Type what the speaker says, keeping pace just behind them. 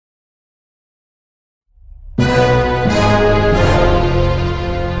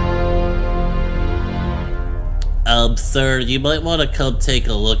Sir, you might want to come take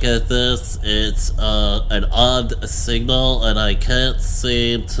a look at this. It's an odd signal, and I can't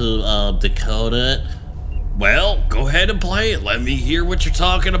seem to decode it. Well, go ahead and play it. Let me hear what you're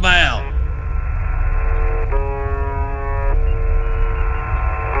talking about.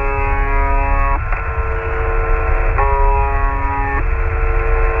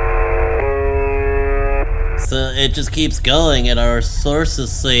 So it just keeps going, and our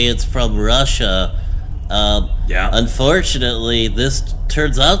sources say it's from Russia. Yeah. Unfortunately, this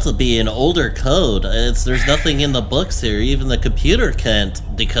turns out to be an older code. There's nothing in the books here. Even the computer can't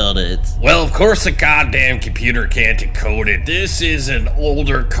decode it. Well, of course a goddamn computer can't decode it. This is an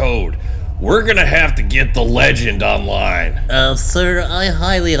older code. We're gonna have to get the legend online. Sir, I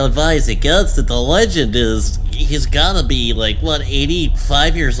highly advise against it. The legend he's gotta be,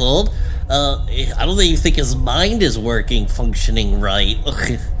 85 years old? I don't even think his mind is functioning right.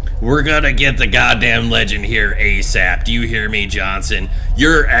 We're gonna get the goddamn legend here ASAP. Do you hear me, Johnson?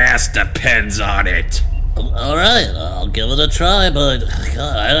 Your ass depends on it. Alright, I'll give it a try, but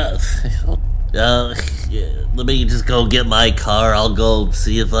God, let me just go get my car. I'll go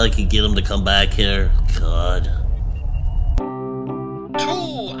see if I can get him to come back here. God.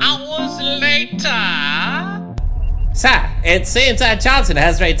 2 hours later. Sir, it seems that Johnson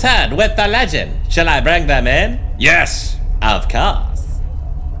has returned with the legend. Shall I bring them in? Yes. Of course.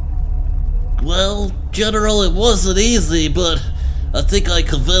 Well, General, it wasn't easy, but I think I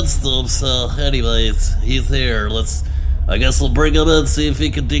convinced him, so anyways, he's here. I guess we'll bring him in, see if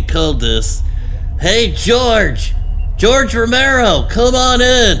he can decode this. Hey, George! George Romero, come on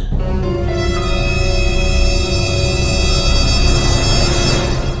in!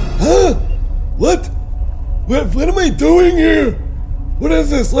 Huh? What am I doing here? What is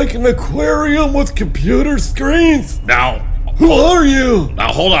this, like an aquarium with computer screens? Now, who are you?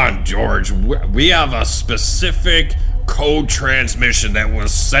 Now hold on, George. We have a specific code transmission that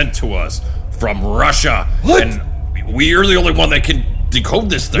was sent to us from Russia. What? And we're the only one that can decode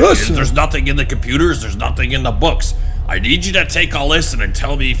this thing. Russia? There's nothing in the computers, there's nothing in the books. I need you to take a listen and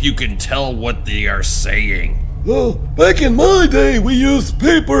tell me if you can tell what they are saying. Well, back in my day, we used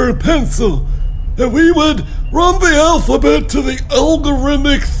paper and pencil, and we would run the alphabet to the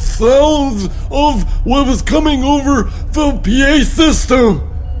algorithmic sounds of what was coming over the PA system.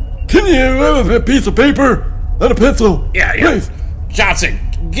 Can you have a piece of paper and a pencil? Yeah. Please. Johnson,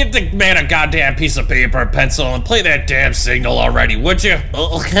 give the man a goddamn piece of paper and pencil and play that damn signal already, would you?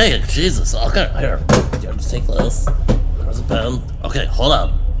 Okay, Jesus, okay, here, just take this. There's a pen. Okay, hold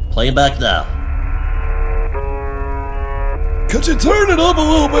on. Playing back now. Could you turn it up a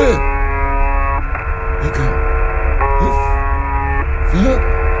little bit? Okay. That.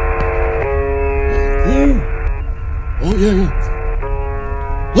 There. Oh, yeah.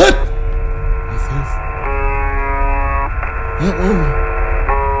 What? What's this? That one.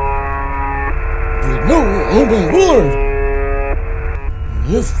 No, oh my lord!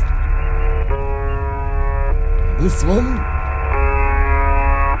 This one.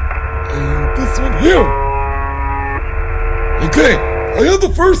 And this one here. Okay, I have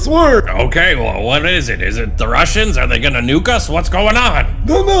the first word. Okay, well, what is it? Is it the Russians? Are they gonna nuke us? What's going on?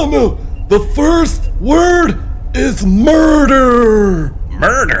 No. The first word is murder.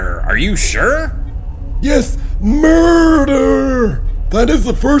 Murder? Are you sure? Yes, murder. That is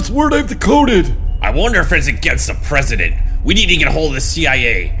the first word I've decoded. I wonder if it's against the president. We need to get a hold of the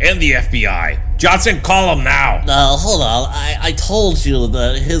CIA and the FBI. Johnson, call them now. Now, hold on. I told you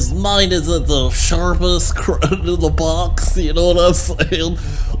that his mind isn't the sharpest in the box, you know what I'm saying?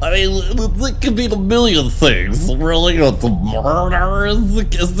 I mean, it could be a million things. Really? The murder is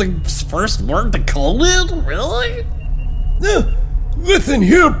the first word decoded? Really? Yeah, listen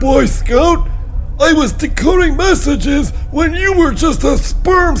here, Boy Scout. I was decoding messages when you were just a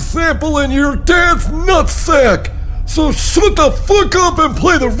sperm sample in your dad's nutsack. So shut the fuck up and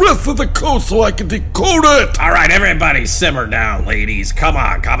play the rest of the code so I can decode it! Alright, everybody simmer down, ladies. Come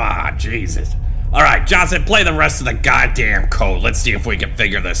on, Jesus. Alright, Johnson, play the rest of the goddamn code. Let's see if we can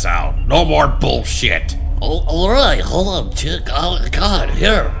figure this out. No more bullshit. Alright, hold on, chick. Oh, God,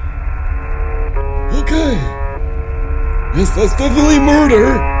 here. Okay. Yes, that's definitely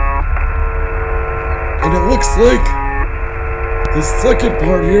murder. And it looks like the second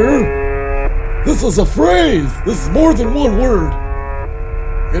part here, this is a phrase. This is more than one word.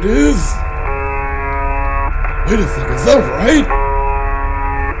 It is. Wait a second, is that right?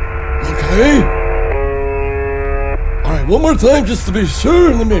 Okay. Alright, one more time just to be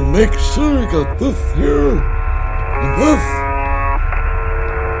sure. Let me make sure I got this here. And this.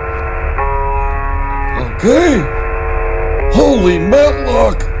 Okay. Holy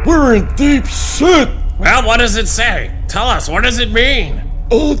Matlock, we're in deep shit. Well, what does it say? Tell us, what does it mean?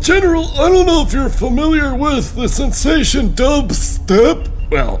 General, I don't know if you're familiar with the sensation dubstep.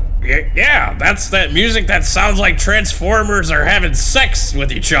 Well, yeah, that's that music that sounds like Transformers are having sex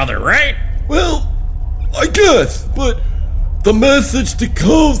with each other, right? Well, I guess, but the message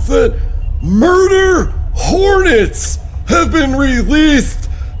decodes that murder hornets have been released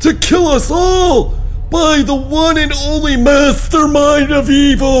to kill us all by the one and only mastermind of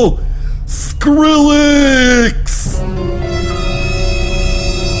evil, Skrillex!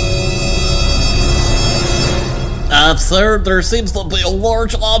 Sir, there seems to be a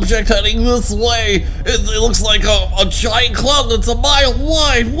large object heading this way. It looks like a giant cloud that's a mile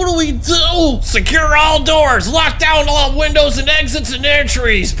wide. What do we do? Secure all doors, lock down all windows and exits and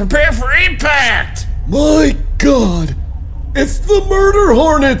entries. Prepare for impact. My God, it's the murder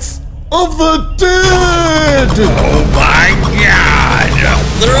hornets of the dead! Oh my God!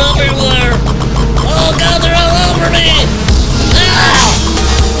 They're everywhere. Oh God, they're all over me.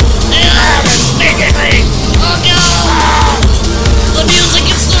 They're stinging me. Oh God! The music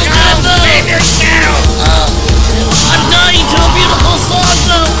is so good though! Save yourself! I'm dying to a beautiful song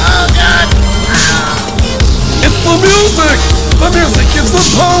though! Oh God! It's the music! The music gives them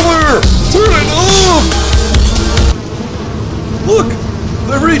power! Turn it off! Look!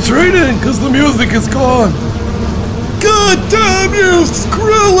 They're retreating because the music is gone! God damn you,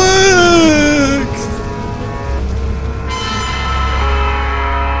 Skrillex!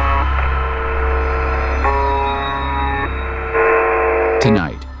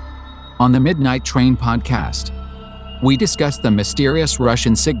 Tonight, on the Midnight Train podcast, we discuss the mysterious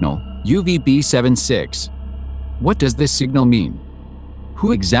Russian signal UVB-76. What does this signal mean?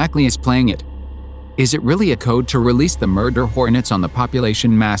 Who exactly is playing it? Is it really a code to release the murder hornets on the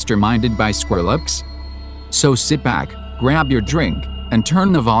population masterminded by Skrillex? So sit back, grab your drink, and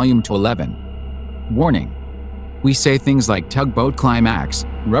turn the volume to 11. Warning. We say things like tugboat climax,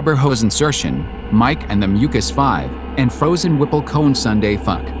 rubber hose insertion, Mike and the Mucus 5, and frozen Whipple cone Sunday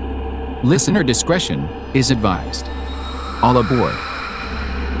fuck. Listener discretion is advised. All aboard.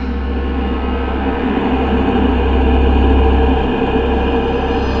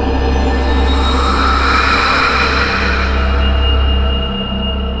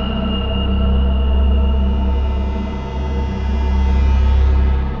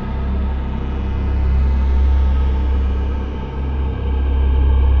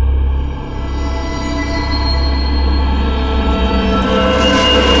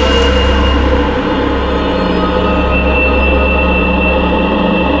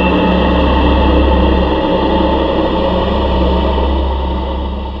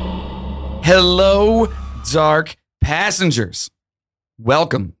 Hello, dark passengers.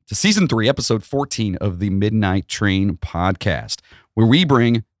 Welcome to Season 3, Episode 14 of the Midnight Train podcast, where we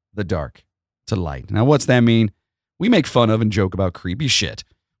bring the dark to light. Now, what's that mean? We make fun of and joke about creepy shit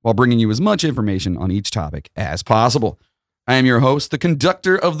while bringing you as much information on each topic as possible. I am your host, the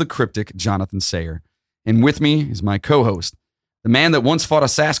conductor of the cryptic, Jonathan Sayer. And with me is my co-host, the man that once fought a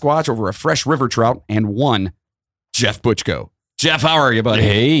Sasquatch over a fresh river trout and won, Jeff Butchko. Jeff, how are you, buddy?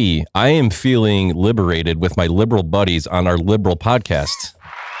 Hey, I am feeling liberated with my liberal buddies on our liberal podcast.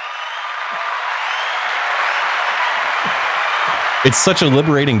 It's such a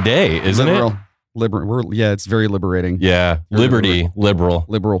liberating day, isn't it? Yeah, it's very liberating. Yeah, Very liberty, liberal.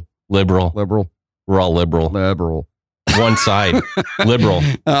 We're all liberal. One side, liberal.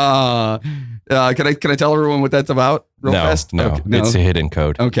 Can I tell everyone what that's about real fast? No, Okay, it's a hidden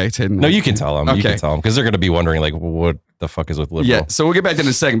code. Okay, it's hidden. No, you can tell them. Okay. You can tell them because they're going to be wondering, like, what the fuck is with liberal? Yeah, so we'll get back to it in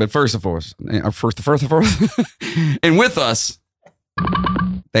a second, but first, and with us,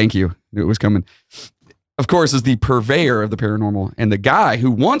 thank you, knew it was coming, of course, is the purveyor of the paranormal and the guy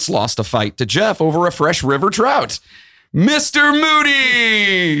who once lost a fight to Jeff over a fresh river trout, Mr.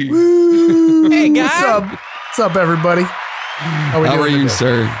 Moody! Hey, guys! What's up, everybody? How are you,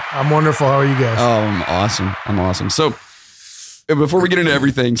 sir? I'm wonderful. How are you guys? Oh, I'm awesome. So, before we get into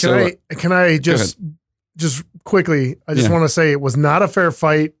everything, can I just quickly, I just want to say it was not a fair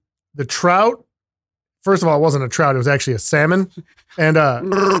fight. The trout, first of all, it wasn't a trout. It was actually a salmon. And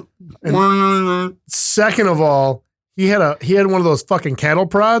second of all, he had one of those fucking cattle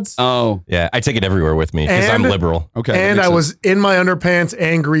prods. Oh. Yeah, I take it everywhere with me because I'm liberal. Okay. And I was in my underpants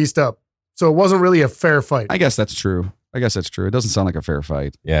and greased up. So it wasn't really a fair fight. I guess that's true. It doesn't sound like a fair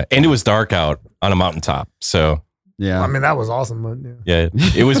fight. Yeah, and it was dark out on a mountaintop. So, yeah. I mean, that was awesome. But yeah,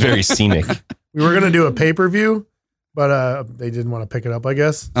 it was very scenic. We were going to do a pay-per-view, but they didn't want to pick it up, I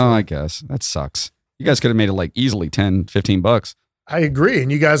guess. Oh, I guess. That sucks. You guys could have made it like easily $10-15. I agree. And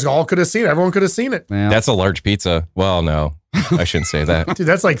you guys all could have seen it. Everyone could have seen it. Yeah. That's a large pizza. Well, no. I shouldn't say that. Dude,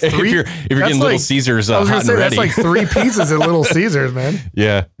 that's like three. If you're getting Little Caesars I was hot gonna say and ready. that's like 3 pizzas at Little Caesars, man.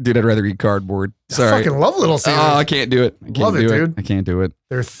 Yeah. Dude, I'd rather eat cardboard. Sorry. I fucking love Little Caesars. Oh, I can't do it. I can't Love it, do dude. I can't do it.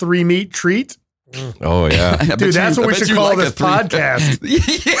 Their 3 meat treat. Oh, yeah. Dude, that's what we should call this podcast.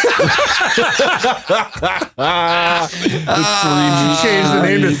 Change the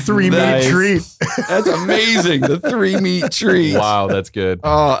name to 3 meat treat. That's amazing. The 3 meat treat. Wow, that's good.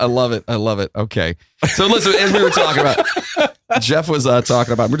 Oh, I love it. I love it. Okay. So listen, as we were talking about, Jeff was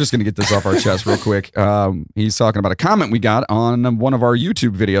talking about, we're just going to get this off our chest real quick. He's talking about a comment we got on one of our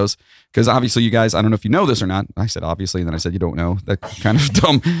YouTube videos. Because obviously you guys, I don't know if you know this or not. I said obviously, and then I said you don't know. That's kind of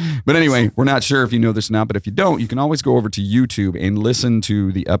dumb. But anyway, we're not sure if you know this or not. But if you don't, you can always go over to YouTube and listen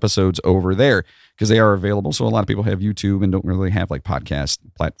to the episodes over there because they are available. So a lot of people have YouTube and don't really have like podcast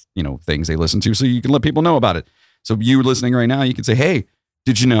things they listen to. So you can let people know about it. So you listening right now, you can say, hey,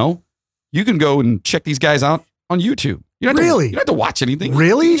 did you know? You can go and check these guys out on YouTube. You don't have to watch anything.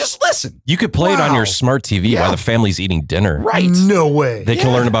 Really? You just listen. You could play it on your smart TV while the family's eating dinner. Right. No way. They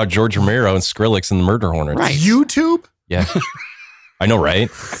can learn about George Romero and Skrillex and the Murder Hornets. Right. YouTube? Yeah. I know,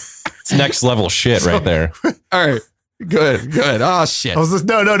 right? It's next level shit right there. All right. Good. Oh, shit. No.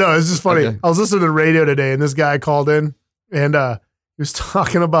 It's just funny. Okay. I was listening to the radio today and this guy called in and he was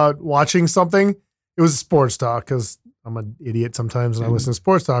talking about watching something. It was sports talk because I'm an idiot sometimes and I listen to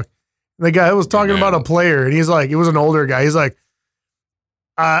sports talk. And the guy was talking about a player and he's like, it was an older guy. He's like,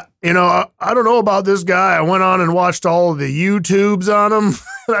 I don't know about this guy. I went on and watched all of the YouTubes on him.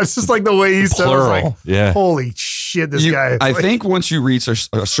 That's just like the way he said it. I was like, yeah. Holy shit, this guy. I think once you reach a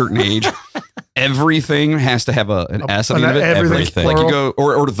certain age, everything has to have an S at the end of it. Everything. Like you go,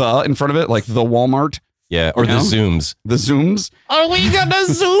 or the in front of it, like the Walmart. Yeah, or the Zooms. The Zooms. Are we gonna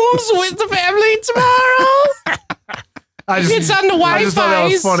Zooms with the family tomorrow? It's on the Wi-Fi. I just thought that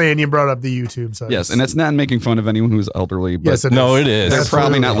was funny, and you brought up the YouTube. So yes, and that's not making fun of anyone who's elderly. But yes, it is. They're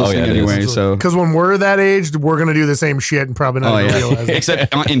probably not listening anyway. So because when we're that age, we're gonna do the same shit and probably not even realize it.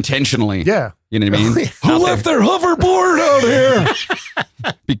 Except intentionally. Yeah, you know what I mean. Who left their hoverboard out here?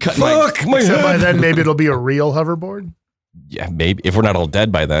 Fuck my head. By then, maybe it'll be a real hoverboard. Yeah, maybe if we're not all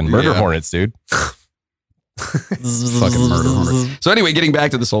dead by then. Murder Hornets, dude. Fucking murder hornet. So anyway, getting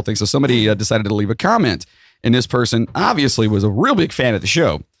back to this whole thing. So somebody decided to leave a comment. And this person obviously was a real big fan of the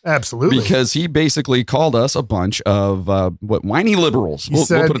show. Absolutely. Because he basically called us a bunch of whiny liberals. We'll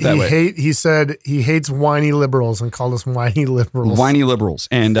put it that way. He said he hates whiny liberals and called us whiny liberals. Whiny liberals.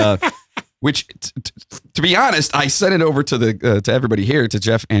 And which, to be honest, I sent it over to everybody here, to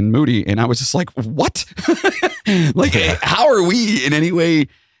Jeff and Moody, and I was just like, what? Like, how are we in any way?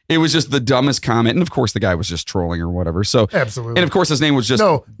 It was just the dumbest comment. And of course, the guy was just trolling or whatever. So absolutely. And of course, his name was just...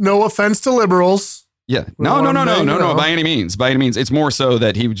 No offense to liberals. Yeah. No, by any means. By any means. It's more so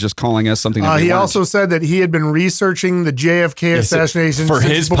that he was just calling us something that he also said that he had been researching the JFK assassination for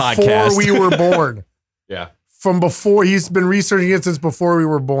his podcast before we were born. Yeah. From before, he's been researching it since before we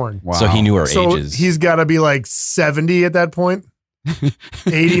were born. Wow. So he knew our ages. He's got to be like 70 at that point.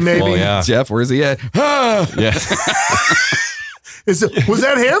 80 maybe. Well, yeah. Jeff, where's he at? Yeah. Was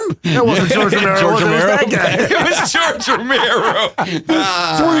that him? That wasn't George Romero. George Romero? It was that guy. It was George Romero.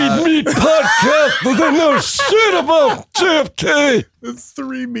 Three Meat Podcast doesn't know shit about JFK. The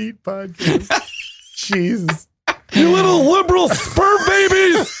 3 Meat Podcast. Jesus. You little liberal spur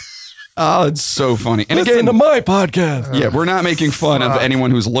babies. Oh, it's so funny. And Listen again, to my podcast. yeah, we're not making fun of anyone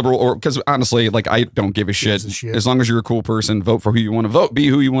who's liberal, or because honestly, like, I don't give a shit. As long as you're a cool person, vote for who you want to vote, be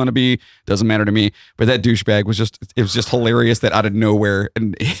who you want to be. Doesn't matter to me. But that douchebag was just hilarious that out of nowhere,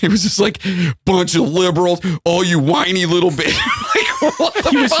 and it was just like, bunch of liberals, all you whiny little bitch. Like, what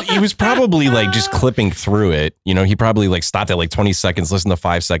the fuck? He was probably like just clipping through it. You know, he probably like stopped at like 20 seconds, listened to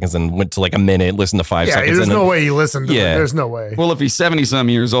 5 seconds, and went to like a minute, listened to 5 seconds. There's no way he listened to it. There's no way. Well, if he's 70-some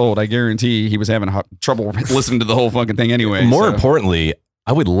years old, I guarantee he was having trouble listening to the whole fucking thing anyway. More importantly,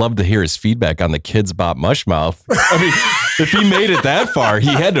 I would love to hear his feedback on the Kids Bop Mushmouth. I mean, if he made it that far, he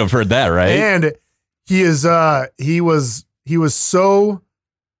had to have heard that, right? And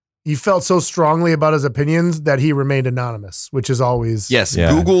he felt so strongly about his opinions that he remained anonymous, which is always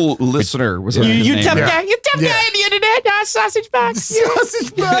Google listener was his name. You tough guy on the internet, sausage box.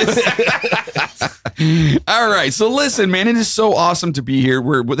 Sausage box. All right, so listen, man, it is so awesome to be here.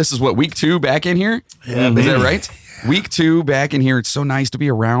 This is what, week 2 back in here? Yeah, is that right? Week 2 back in here. It's so nice to be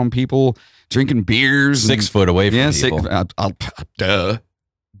around people drinking beers. 6 foot away from people. Duh.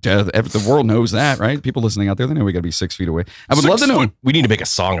 The world knows that, right? People listening out there, they know we got to be 6 feet away. I would love to know. We need to make a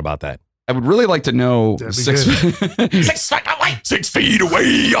song about that. I would really like to know 6 feet away. 6 feet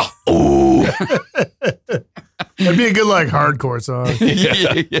away. Oh. That'd be a good like hardcore song.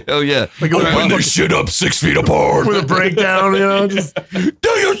 Oh yeah. Like Line this shit up 6 feet apart. with a breakdown, just Do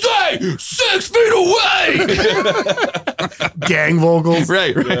you say 6 feet away? gang vocals.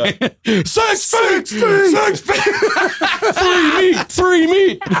 Right. 6 feet. 6 feet. Free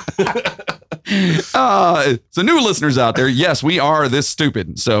meat. So new listeners out there, yes, we are this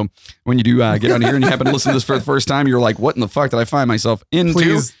stupid. So when you do get on here and you happen to listen to this for the first time, you're like, what in the fuck did I find myself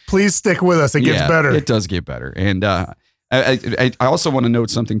into? Please stick with us. It gets better. It does get better. And I also want to note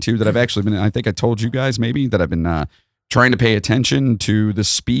something too that I've actually been, I think I told you guys maybe that I've been trying to pay attention to the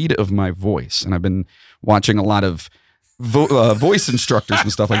speed of my voice. And I've been watching a lot of voice instructors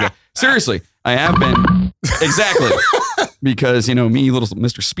and stuff like that. Seriously, I have been. Exactly. Because, me, little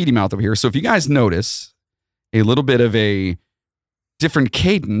Mr. Speedy Mouth over here. So if you guys notice a little bit of a different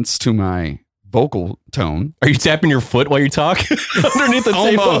cadence to my vocal tone. Are you tapping your foot while you talk? Underneath the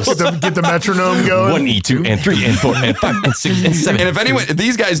Almost. table? Get the metronome going. 1 E2 and 3 and 4 and 5 and 6 and 7. And if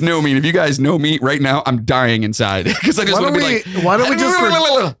these guys know me, and if you guys know me right now, I'm dying inside because I just want to be like, why don't we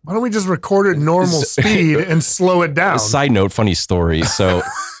just record it normal speed and slow it down? Side note, funny story. So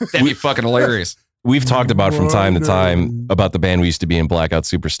that'd be fucking hilarious. We've talked about from time to time about the band we used to be in, Blackout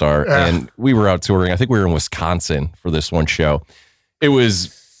Superstar, and we were out touring. I think we were in Wisconsin for this one show. It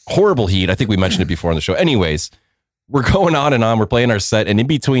was horrible heat. I think we mentioned it before on the show. Anyways, we're going on and on. We're playing our set, and in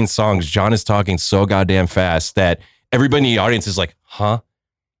between songs, John is talking so goddamn fast that everybody in the audience is like, huh?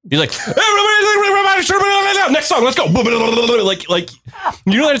 He's like, next song, let's go. Like,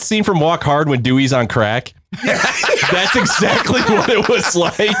 you know that scene from Walk Hard when Dewey's on crack? That's exactly what it was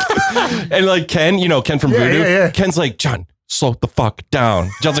like. And like Ken, Ken from Voodoo, Ken's like, John, slow the fuck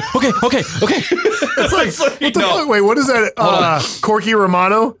down. John's like, okay. It's like, what the fuck? Wait, what is that? Corky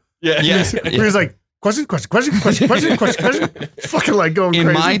Romano? Yeah. He's like, question. Fucking like going crazy.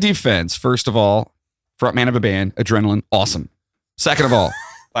 In my defense, first of all, frontman of a band, adrenaline, awesome. Second of all,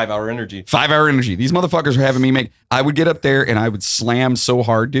 5-hour energy. 5-hour energy. These motherfuckers are having me I would get up there and I would slam so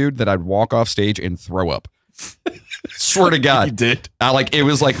hard, dude, that I'd walk off stage and throw up. Swear to God. You did. It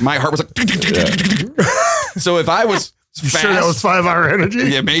was like, my heart was like, so if I was fast, sure that was 5-hour energy?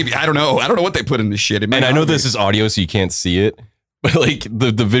 Yeah, maybe. I don't know what they put in this shit. And I know this is audio, so you can't see it. But like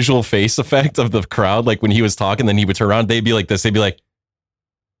the visual face effect of the crowd, like when he was talking, then he would turn around, they'd be like this. They'd be like,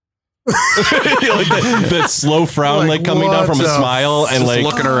 like that slow frown like coming down from a smile and like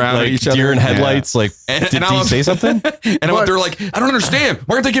looking around like at each deer other. in headlights. Like, did he say something? And I'm up there like, I don't understand.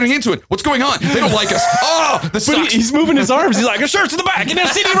 Why aren't they getting into it? What's going on? They don't like us. Oh, this sucks. He's moving his arms. He's like, your shirt's in the back and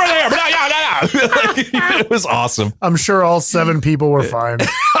there's CD right there. Like, it was awesome. I'm sure all 7 people were fine.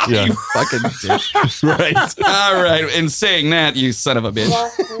 Yeah. You fucking dick. Right. All right. And saying that, you son of a bitch.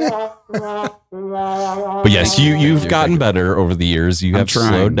 But yes, you've gotten better over the years. You have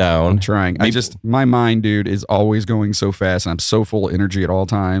slowed down. I'm trying. My mind, dude, is always going so fast, and I'm so full of energy at all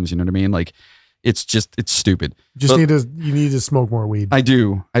times. You know what I mean? Like, it's stupid. You need to smoke more weed. I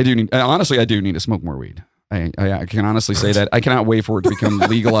do need. Honestly, I do need to smoke more weed. I can honestly say that. I cannot wait for it to become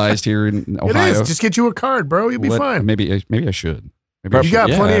legalized here in Ohio. It is. Just get you a card, bro. You'll be fine. Maybe I should. You got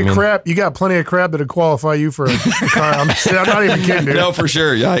plenty of crap. You got plenty of crap that'll qualify you for a car. I'm not even kidding, dude. No, for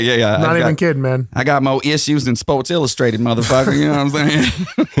sure. Yeah. I'm not even kidding, man. I got more issues than Sports Illustrated, motherfucker. You know what I'm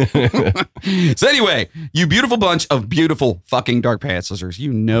saying? So anyway, you beautiful bunch of beautiful fucking Dark Path listeners,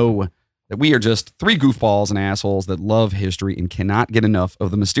 you know that we are just 3 goofballs and assholes that love history and cannot get enough of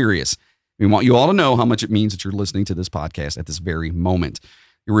the mysterious. We want you all to know how much it means that you're listening to this podcast at this very moment.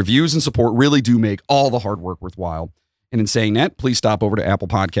 Your reviews and support really do make all the hard work worthwhile. And in saying that, please stop over to Apple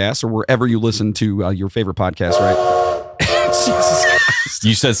Podcasts or wherever you listen to your favorite podcast, right? Jesus Christ.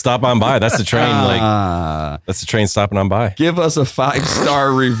 You said stop on by. That's the train. That's the train stopping on by. Give us a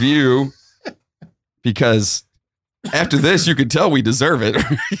 5-star review because after this, you can tell we deserve it.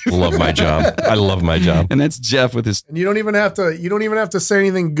 Love my job. I love my job. And that's Jeff with his. And you don't even have to say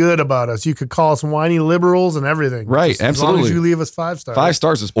anything good about us. You could call us whiny liberals and everything. Right, absolutely. As long as you leave us 5 stars. 5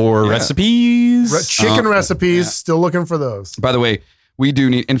 stars is recipes. Chicken recipes. Yeah. Still looking for those. By the way, we do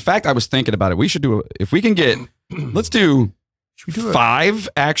need. In fact, I was thinking about it. We should do if we can get. Let's do. Should we do 5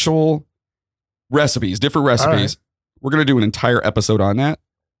 actual recipes, different recipes. Right. We're gonna do an entire episode on that.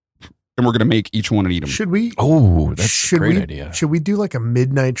 And we're going to make each one and eat them. Should we? Oh, that's a great idea. Should we do like a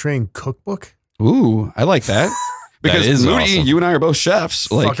Midnight Train cookbook? Ooh, I like that. Because that is Moody, awesome. You and I are both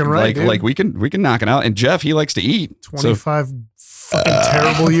chefs. Like, fucking right, dude. Like we can knock it out. And Jeff, he likes to eat. 25 fucking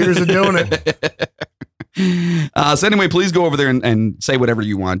terrible years of doing it. So anyway, please go over there and say whatever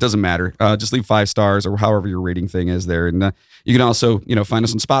you want. Doesn't matter. Just leave 5 stars or however your rating thing is there. And you can also, find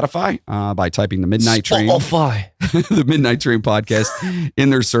us on Spotify by typing the Midnight Train, the Midnight Train podcast in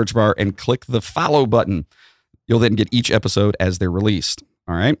their search bar and click the follow button. You'll then get each episode as they're released.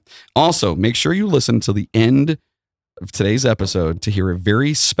 All right. Also, make sure you listen to the end of today's episode to hear a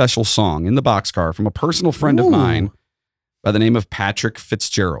very special song in the boxcar from a personal friend of mine by the name of Patrick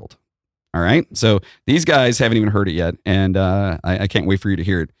Fitzgerald. All right. So these guys haven't even heard it yet, and I can't wait for you to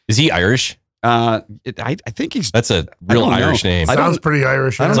hear it. Is he Irish? I think he's. That's a real Irish name. Sounds pretty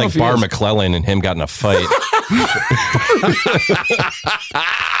Irish. It's like Bar McClellan and him got in a fight.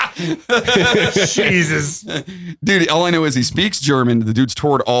 Jesus. Dude, all I know is he speaks German. The dude's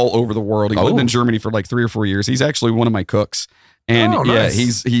toured all over the world. He lived in Germany for like 3 or 4 years. He's actually one of my cooks. And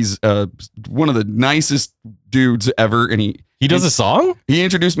nice. he's one of the nicest dudes ever. And he does a song? He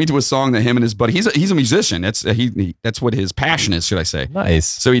introduced me to a song that him and his buddy, he's a musician. That's that's what his passion is, should I say. Nice.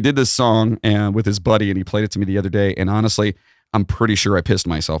 So he did this song with his buddy, and he played it to me the other day. And honestly, I'm pretty sure I pissed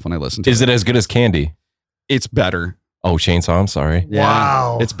myself when I listened to it. Is it as good as Candy? It's better. Oh, Chainsaw, I'm sorry. Yeah,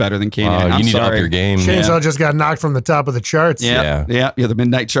 wow. It's better than Candy. Oh, I'm you need to up sorry. your game. Chainsaw just got knocked from the top of the charts. Yeah, the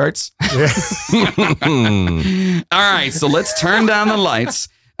midnight charts. Yeah. All right, so let's turn down the lights,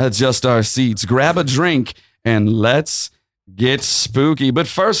 adjust our seats, grab a drink, and let's get spooky. But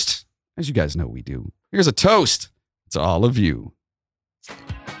first, as you guys know we do, here's a toast to all of you.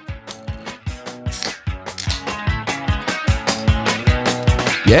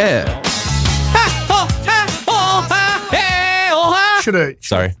 Yeah.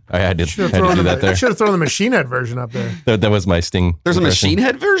 Sorry, I had to do that there. Should have thrown the Machine Head version up there. That was my sting. There's impression. a Machine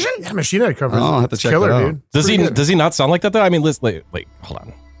Head version? Yeah, Machine Head covers. Oh, I'll have to check killer, that out. dude. Does he not sound like that though? I mean, let's wait, hold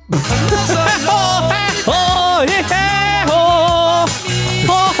on. The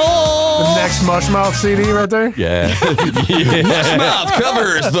next Mushmouth CD right there. Yeah. Mushmouth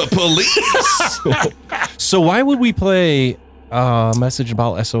covers the police. So why would we play a message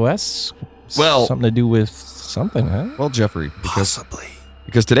about SOS? Well, something to do with something, huh? Well, Jeffrey, because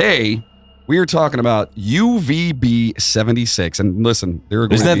today we are talking about UVB-76, and listen,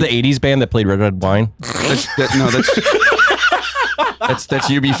 Isn't that the '80s band that played Red Wine? That's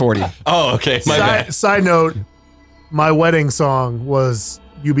UB40. Oh, okay. My bad. Side note, my wedding song was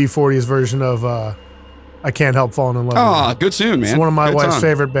UB40's version of I Can't Help Falling in Love. Oh, good tune, man. It's one of my Good wife's song.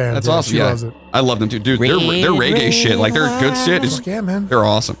 favorite bands. That's Yeah, awesome. She Yeah, loves it. I love them too, dude. They're reggae shit. Like they're good shit. Fuck yeah, man. They're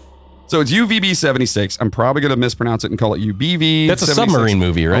awesome. So it's UVB-76. I'm probably gonna mispronounce it and call it UBV. That's a submarine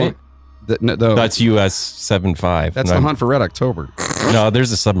movie, right? That's US-75. That's The Hunt for Red October. No,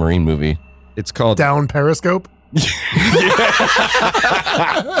 there's a submarine movie. It's called Down Periscope.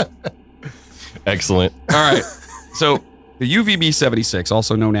 Excellent. All right. So the UVB-76,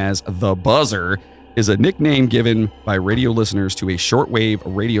 also known as the Buzzer, is a nickname given by radio listeners to a shortwave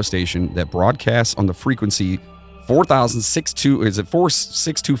radio station that broadcasts on the frequency 4,062. Is it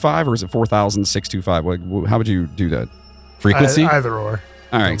 4,625 or is it 4,625? How would you do that? Frequency? Either or.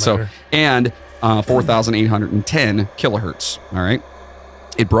 All right. So, and 4,810 kilohertz. All right.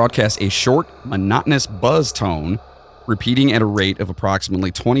 It broadcasts a short, monotonous buzz tone, repeating at a rate of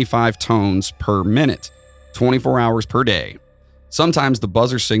approximately 25 tones per minute, 24 hours per day. Sometimes the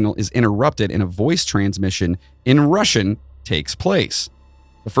buzzer signal is interrupted and a voice transmission in Russian takes place.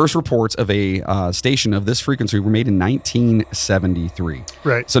 The first reports of a station of this frequency were made in 1973.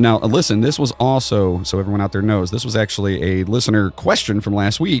 Right. So now, listen, this was also, so everyone out there knows, this was actually a listener question from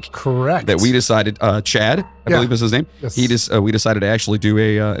last week. Correct. That we decided, Chad, I believe is his name. Yes. We decided to actually do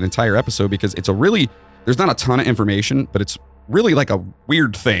an entire episode because it's there's not a ton of information, but it's really like a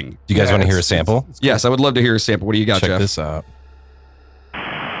weird thing. Do you guys want to hear a sample? Yes, I would love to hear a sample. What do you got, Check Jeff? this out.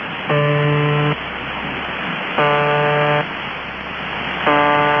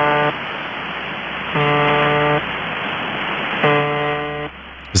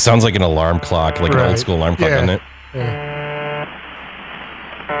 It sounds like an alarm clock, like an old school alarm clock, doesn't it? Yeah.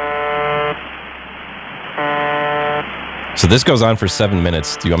 So this goes on for 7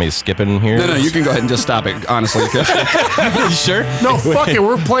 minutes. Do you want me to skip it in here? No, you can go ahead and just stop it, honestly. You sure? No, fuck it.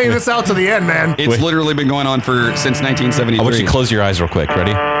 We're playing this out to the end, man. It's literally been going on since 1973. I want you to close your eyes real quick.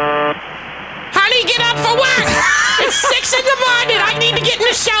 Ready? Honey, get up for work! It's 6 in the morning! I need to get in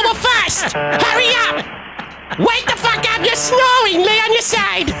the shower first! Hurry up! Wake the fuck up! You're snoring! Lay on your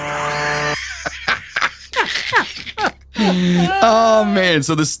side! Oh, man.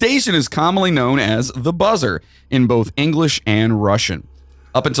 So the station is commonly known as the Buzzer in both English and Russian.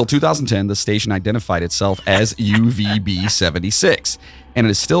 Up until 2010, the station identified itself as UVB-76, and it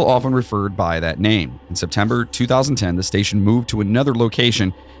is still often referred by that name. In September 2010, the station moved to another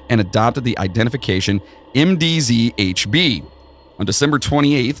location and adopted the identification MDZHB. On December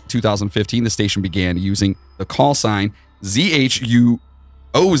 28th, 2015, the station began using the call sign ZHUOZ,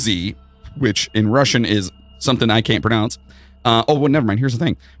 which in Russian is something I can't pronounce. Well, never mind. Here's the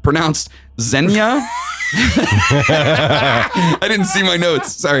thing. Pronounced Zenya I didn't see my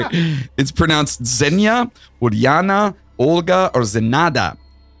notes. Sorry. It's pronounced Zenya, Uliana, Olga, or Zenada.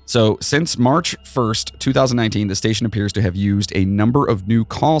 So since March 1st, 2019, the station appears to have used a number of new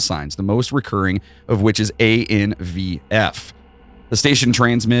call signs, the most recurring of which is ANVF. The station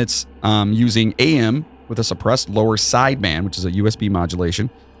transmits using AM with a suppressed lower sideband, which is a USB modulation,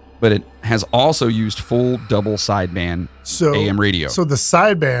 but it has also used full double sideband AM radio. So the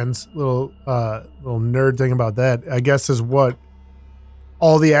sidebands, little nerd thing about that, I guess, is what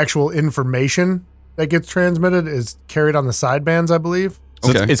all the actual information that gets transmitted is carried on the sidebands, I believe.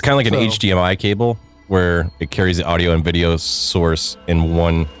 So it's kind of like an HDMI cable where it carries the audio and video source in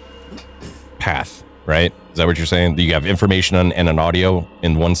one path, right? Is that what you're saying? You have information and an audio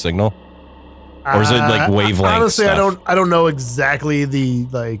in one signal? Or is it like wavelength honestly, stuff? I don't know exactly the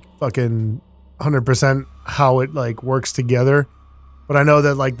like fucking 100% how it like works together, but I know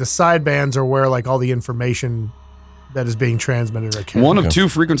that like the sidebands are where like all the information that is being transmitted are carried. One of two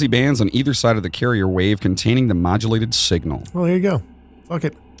frequency bands on either side of the carrier wave containing the modulated signal. Well, there you go. Fuck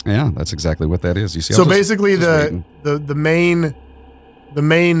it. Yeah, that's exactly what that is. You see? So basically, the main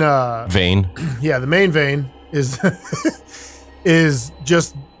vein. Yeah, the main vein is is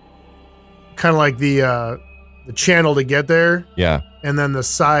just kind of like the channel to get there. Yeah. And then the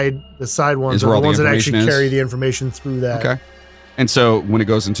side ones Is where are all the the ones that actually information is? carry the information through that. Okay. And so when it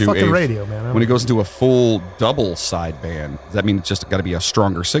goes into Fucking radio, man. when it goes into a full double sideband, does that mean it's just got to be a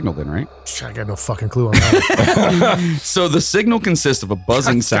stronger signal then, right? I got no fucking clue on that. So the signal consists of a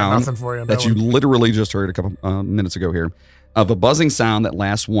buzzing Got sound nothing for you on that that you one. literally just heard a couple minutes ago here, of a buzzing sound that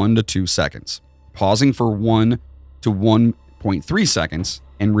lasts 1 to 2 seconds, pausing for 1 to 1.3 seconds,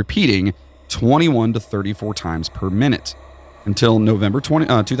 and repeating 21 to 34 times per minute. Until November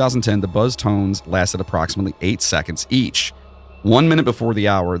 2010, the buzz tones lasted approximately 8 seconds each. 1 minute before the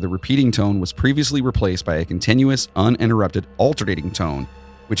hour, the repeating tone was previously replaced by a continuous, uninterrupted, alternating tone,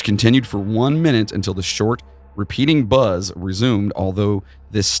 which continued for 1 minute until the short, repeating buzz resumed, although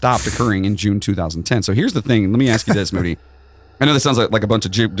this stopped occurring in June 2010. So here's the thing. Let me ask you this, Moody. I know this sounds like a bunch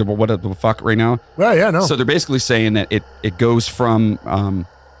of what the fuck right now. Well, yeah, no. So they're basically saying that it goes from...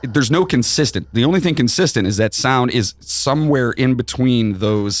 there's no consistent. The only thing consistent is that sound is somewhere in between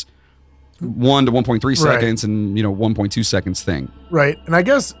those 1 to 1.3 seconds and 1.2 seconds thing. Right. And I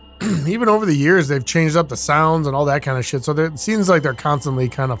guess even over the years, they've changed up the sounds and all that kind of shit. So it seems like they're constantly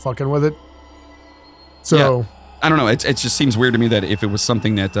kind of fucking with it. So I don't know. It just seems weird to me that if it was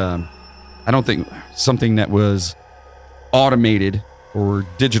something that I don't think something that was automated or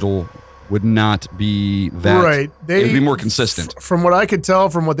digital would not be that. Right. It would be more consistent. From what I could tell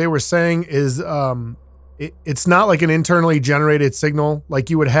from what they were saying is it's not like an internally generated signal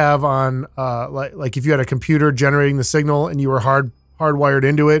like you would have on like if you had a computer generating the signal and you were hardwired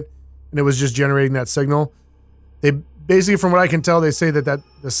into it and it was just generating that signal. They basically, from what I can tell, they say that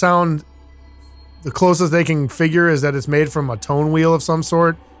the sound, the closest they can figure is that it's made from a tone wheel of some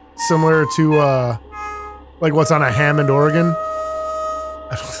sort, similar to like what's on a Hammond organ.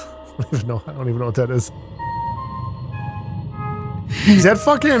 I don't even know what that is. Is that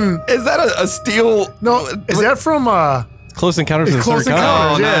fucking... Is that a steel... No, is that from... Close Encounters of the Close Third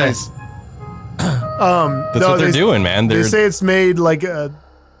Kind. Encounters, nice. That's what they're doing, man. They say it's made like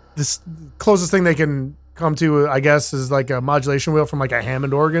this closest thing they can come to, I guess, is like a modulation wheel from like a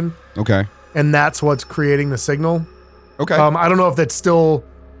Hammond organ. Okay. And that's what's creating the signal. Okay. I don't know if that's still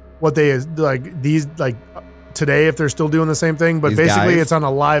what they like these like today, if they're still doing the same thing, but These basically guys? it's on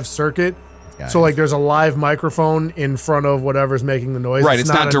a live circuit. So like there's a live microphone in front of whatever's making the noise. Right. It's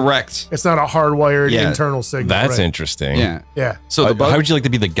not direct. It's not a hardwired Yeah. internal signal. That's right? interesting. Yeah. Yeah. So How would you like to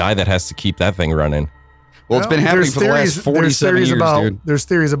be the guy that has to keep that thing running? Well, it's been happening for the last 47 years, dude. There's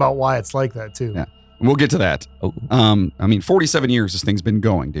theories about why it's like that too. Yeah. We'll get to that. Oh. I mean, 47 years this thing's been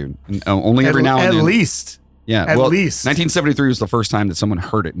going, dude. And only every now and At then. least. Yeah. At least. 1973 was the first time that someone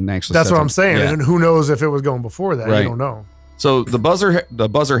heard it and actually That's said what I'm saying. something. Yeah. And who knows if it was going before that? Right. You don't know. So the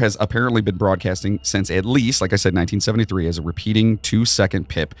buzzer has apparently been broadcasting since at least, like I said, 1973 as a repeating 2-second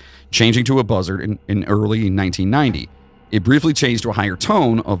pip, changing to a buzzer in early 1990. It briefly changed to a higher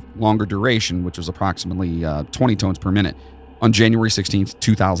tone of longer duration, which was approximately 20 tones per minute, on January 16th,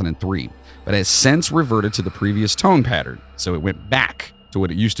 2003, but has since reverted to the previous tone pattern. So it went back to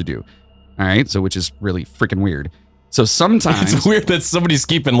what it used to do. All right, so which is really freaking weird. So sometimes It's weird that somebody's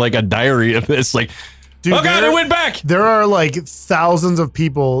keeping like a diary of this. Like, Dude, oh God, it went back. There are like thousands of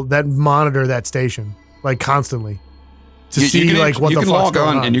people that monitor that station like constantly to see can like what you the can fuck's log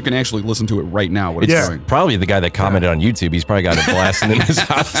going on. and you can actually listen to it right now. What it's Yeah. doing. Probably the guy that commented on YouTube. He's probably got it blasting in his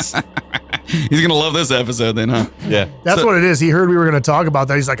house. He's gonna love this episode then, huh? Yeah. That's what it is. He heard we were going to talk about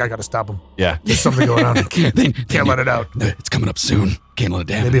that. He's like, I got to stop him. Yeah. There's something going on. Can't let it out. It's coming up soon. Can't let it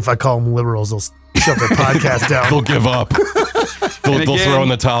down. Maybe if I call them liberals, they'll shut their podcast down. They'll give up. They'll throw in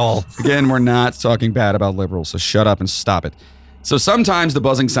the towel. Again, we're not talking bad about liberals, so shut up and stop it. So sometimes the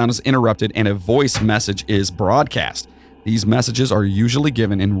buzzing sound is interrupted and a voice message is broadcast. These messages are usually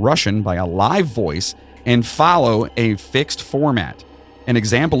given in Russian by a live voice and follow a fixed format. An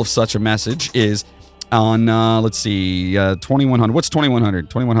example of such a message is on, 2100. What's 2100?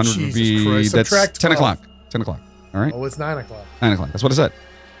 2100 would be, Christ. that's Subtract 10 12. o'clock. 10 o'clock. All right? Oh, it's 9 o'clock. 9 o'clock. That's what it said.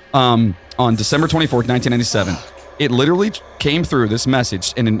 On December 24th, 1997, it literally came through this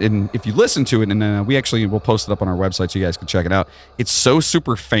message. And if you listen to it, and we actually will post it up on our website so you guys can check it out. It's so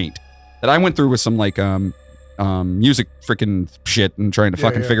super faint that I went through with some like music freaking shit and trying to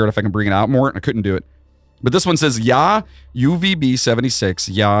figure out if I can bring it out more. And I couldn't do it. But this one says, "Ya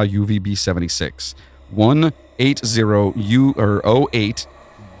UVB-76, ya UVB-76, 180U08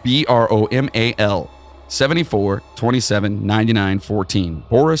 BROMAL 74 27 99 14.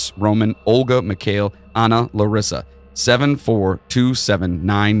 Boris, Roman, Olga, Mikhail, Anna, Larissa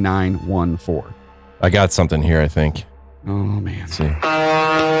 74279914." I got something here, I think. Oh man. Let's see.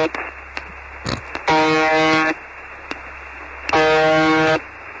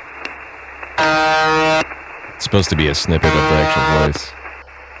 It's supposed to be a snippet of the actual voice.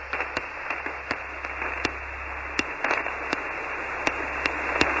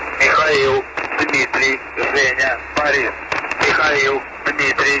 Михаил, Дмитрий, Женя, Борис. Михаил,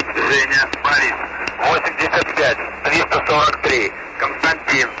 Дмитрий, Женя, Борис. 85 343.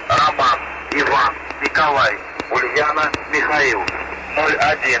 Константин, Роман, Иван, Николай, Ульяна, Михаил. 01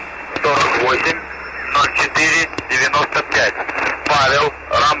 48 04 95. Павел,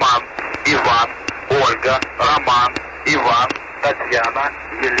 Роман, Иван, Ольга, Роман, Иван, Татьяна,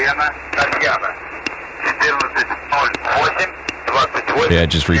 Елена, Татьяна. 1408 28. Yeah, it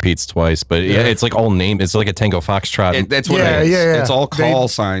just repeats twice, but yeah, it's like all name. It's like a Tango Foxtrot. That's what it is. Yeah. It's all call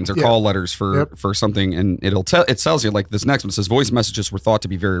signs or yeah. call letters for something, and it tells you like this next one says voice messages were thought to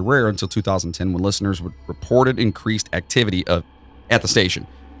be very rare until 2010 when listeners reported increased activity at the station.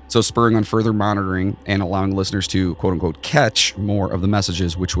 So spurring on further monitoring and allowing listeners to quote unquote catch more of the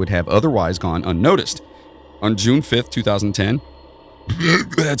messages which would have otherwise gone unnoticed. On June 5th, 2010.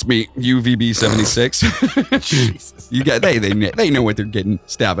 That's me, UVB-76. Jesus. You got they know what they're getting.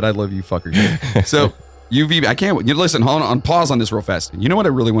 Stop it. I love you fuckers. So UVB, I can't you listen, hold on, pause on this real fast. You know what I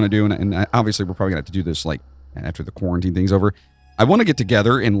really want to do, and obviously we're probably gonna have to do this like after the quarantine thing's over. I want to get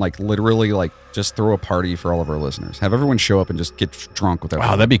together and like literally like just throw a party for all of our listeners. Have everyone show up and just get drunk with everyone.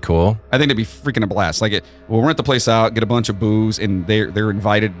 Wow, that'd be cool. I think that'd be freaking a blast. Like we'll rent the place out, get a bunch of booze, and they're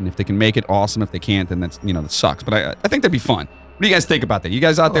invited. And if they can make it, awesome. If they can't, then that's that sucks. But I think that'd be fun. What do you guys think about that? You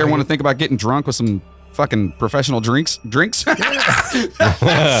guys out there want to think about getting drunk with some fucking professional drinks?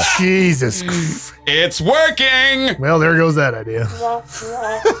 Jesus. It's working. Well, there goes that idea.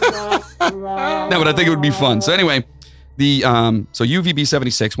 No, but I think it would be fun. So anyway, so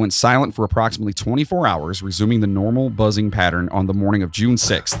UVB-76 went silent for approximately 24 hours, resuming the normal buzzing pattern on the morning of June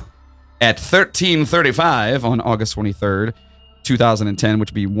 6th. At 13:35 on August 23rd, 2010,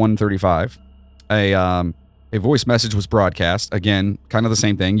 which would be 1:35, a voice message was broadcast. Again, kind of the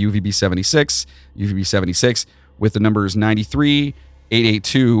same thing, UVB-76, with the numbers 93,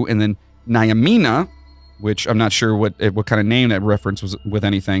 882, and then Nyamina, which I'm not sure what kind of name that reference was with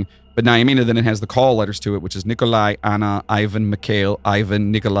anything, but Nyamina, then it has the call letters to it, which is Nikolai, Anna, Ivan, Mikhail, Ivan,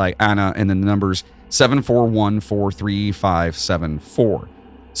 Nikolai, Anna, and then the numbers 741435574.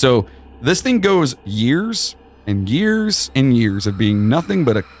 So this thing goes years and years and years of being nothing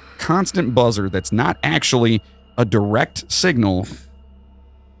but a constant buzzer that's not actually a direct signal,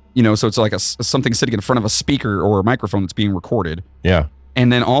 so it's like something sitting in front of a speaker or a microphone that's being recorded. Yeah.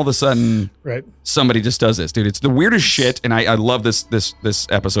 And then all of a sudden, somebody just does this, dude. It's the weirdest shit, and I love this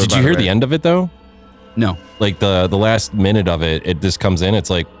episode. Did you hear the end of it though? No. Like the last minute of it, it just comes in.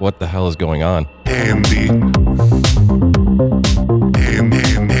 It's like, what the hell is going on? Andy.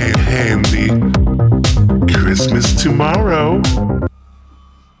 Christmas tomorrow.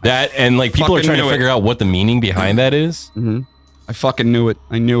 That and like people are trying to figure out what the meaning behind that is. Mm-hmm. I fucking knew it.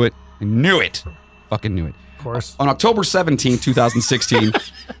 I knew it. Fucking knew it. Of course. On October 17, 2016,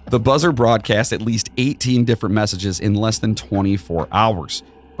 the buzzer broadcast at least 18 different messages in less than 24 hours.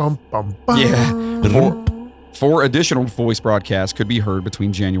 Bum, bum, bum. Yeah. Four additional voice broadcasts could be heard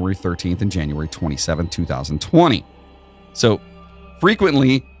between January 13th and January 27, 2020. So,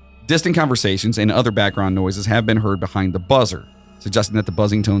 frequently, distant conversations and other background noises have been heard behind the buzzer, suggesting that the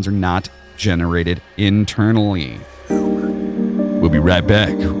buzzing tones are not generated internally. We'll be right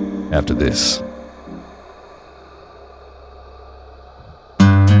back after this.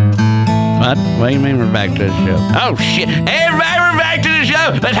 What? What do you mean we're back to the show? Oh, shit. Everybody, we're back to the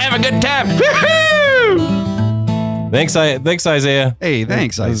show. Let's have a good time. Woo-hoo! Thanks, Isaiah. Hey,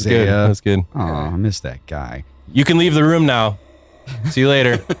 thanks, That was Isaiah. good. That was good. Oh, I missed that guy. You can leave the room now. See you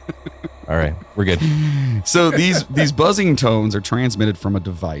later. All right, we're good. So these buzzing tones are transmitted from a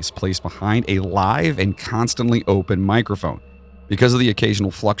device placed behind a live and constantly open microphone. Because of the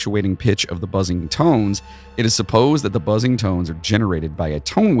occasional fluctuating pitch of the buzzing tones, it is supposed that the buzzing tones are generated by a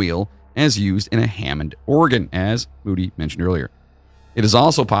tone wheel as used in a Hammond organ, as Moody mentioned earlier. It is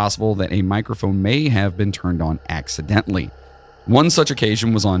also possible that a microphone may have been turned on accidentally. One such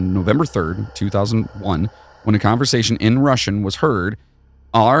occasion was on November 3rd, 2001, when a conversation in Russian was heard.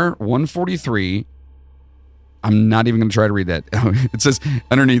 R143, I'm not even going to try to read that. It says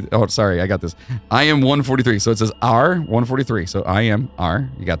underneath, oh, sorry, I got this. I am 143. So it says R143. So I am R.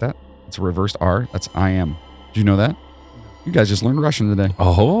 You got that? It's a reversed R. That's I am. Did you know that? You guys just learned Russian today.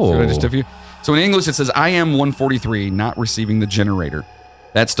 Oh. See what I just did for you? So in English, it says I am 143, not receiving the generator.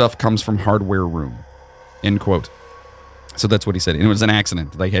 That stuff comes from hardware room. End quote. So that's what he said. And it was an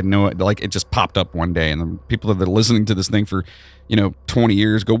accident. They had no, like, it just popped up one day. And the people that are listening to this thing for, 20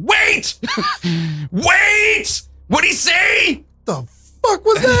 years go, wait! Wait! What'd he say? The fuck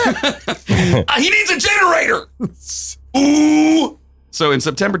was that? He needs a generator! Ooh! So in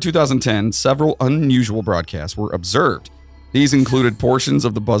September 2010, several unusual broadcasts were observed. These included portions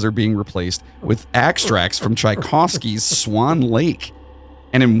of the buzzer being replaced with extracts from Tchaikovsky's Swan Lake.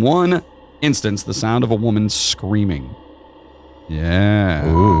 And in one instance, the sound of a woman screaming. Yeah.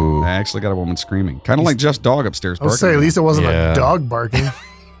 Ooh. I actually got a woman screaming. Kind of like Jeff's dog upstairs I was barking. saying, at least it wasn't Yeah. a dog barking.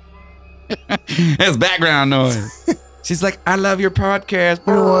 It's background noise. She's like, I love your podcast.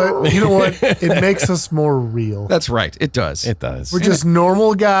 You know what? It makes us more real. That's right. It does. It does. We're just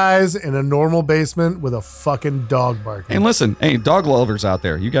normal guys in a normal basement with a fucking dog barking. And listen, hey, dog lovers out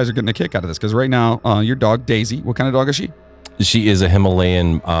there, you guys are getting a kick out of this because right now, your dog, Daisy, what kind of dog is she? She is a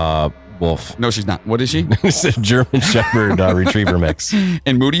Himalayan wolf. No, she's not. What is she? It's a German Shepherd Retriever mix.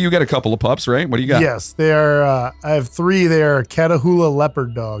 And Moody, you got a couple of pups, right? What do you got? Yes, they are. I have 3. They are Catahoula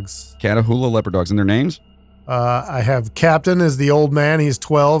leopard dogs. Catahoula leopard dogs. And their names? I have Captain is the old man. He's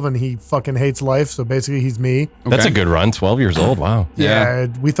 12 and he fucking hates life. So basically, he's me. That's Okay. a good run. 12 years old. Wow. Yeah,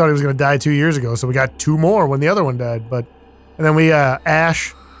 we thought he was going to die 2 years ago, so we got 2 more when the other one died. And then we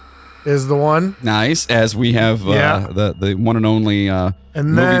Ash is the one, Nice. As we have Yeah. the one and only and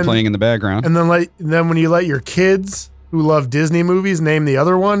movie then playing in the background. and then when you let your kids who love Disney movies name the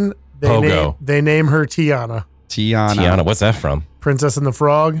other one, Pogo. they name her Tiana, Tiana. What's that from? Princess and the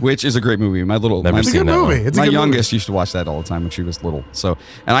Frog. Which is a great movie. Never It's a seen good that movie. one. It's a My good youngest used to watch that all the time when she was little. So,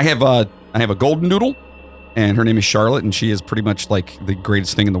 and I have a golden doodle, and her name is Charlotte, and she is pretty much like the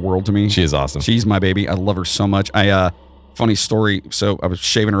greatest thing in the world to me. She is awesome. She's my baby. I love her so much. Funny story. So I was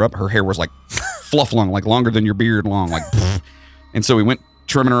shaving her up. Her hair was like fluff long, like longer than your beard long, like. And so we went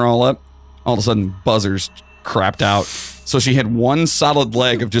trimming her all up. All of a sudden, buzzers crapped out. So she had one solid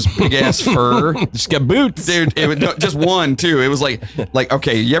leg of just big ass fur. Just got boots. Dude, it was just one too. It was like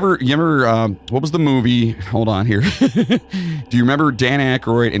okay, you ever what was the movie? Hold on here. Do you remember Dan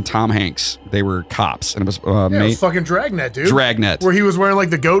Aykroyd and Tom Hanks? They were cops, and it was It was fucking Dragnet, dude. Dragnet. Where he was wearing like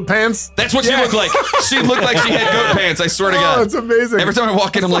the goat pants. That's what she looked like. She looked like she had goat pants. I swear to God. Oh, it's amazing. Every time I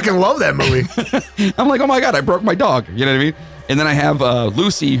walk in, I'm like, fucking love that movie. I'm like, oh my God, I broke my dog. You know what I mean? And then I have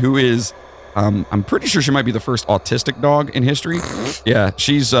Lucy, who is, I'm pretty sure she might be the first autistic dog in history. Yeah,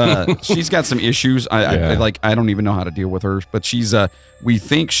 she's got some issues. I don't even know how to deal with her. But she's, we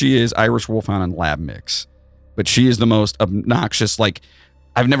think she is Irish Wolfhound and Lab mix. But she is the most obnoxious. Like,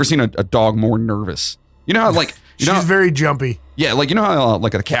 I've never seen a dog more nervous. You know how She's very jumpy. Yeah, like you know how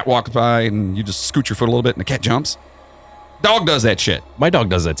like a cat walks by and you just scoot your foot a little bit and the cat jumps. Dog does that shit. My dog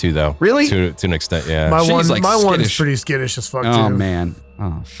does that too, though. Really? To an extent, yeah. My She's, like, one's skittish. pretty skittish as fuck Oh too. man.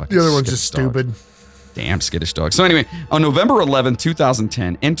 Oh fuck. The other one's just stupid. Damn skittish dog. So anyway, on November 11th,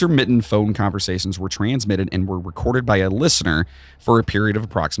 2010, intermittent phone conversations were transmitted and were recorded by a listener for a period of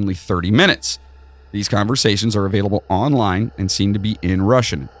approximately 30 minutes. These conversations are available online and seem to be in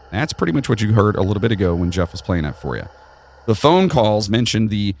Russian. That's pretty much what you heard a little bit ago when Jeff was playing that for you. The phone calls mentioned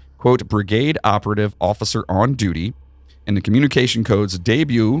the, quote, brigade operative officer on duty, and the communication codes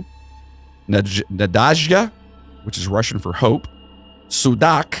debut, Nadazhya, which is Russian for hope,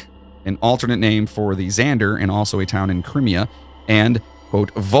 Sudak, an alternate name for the Xander and also a town in Crimea, and,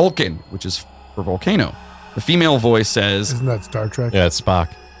 quote, Vulcan, which is for volcano. The female voice says... Isn't that Star Trek? Yeah, it's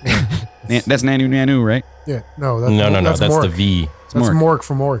Spock. That's Nanu Nanu, right? Yeah. No, that's No. That's Mork. the V. That's Mork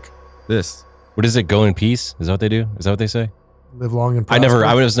from Mork. This. What is it? Go in peace? Is that what they do? Is that what they say? Live long and prosper.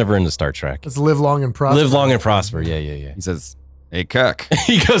 I was never into Star Trek. Let's live long and prosper. Live long and prosper. Yeah. He says, "Hey, cuck."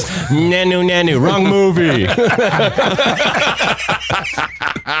 He goes, "Nanu, wrong movie."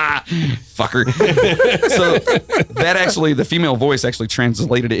 Fucker. So that actually, the female voice actually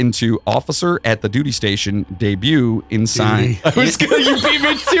translated into officer at the duty station debut inside. You beat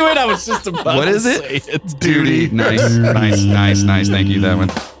me to it. I was just about What to is say it? Duty. Nice. Thank you, that one.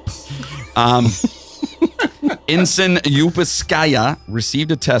 Ensign Yupaskaya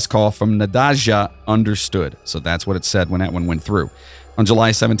received a test call from Nadezhda. Understood. So that's what it said when that one went through. On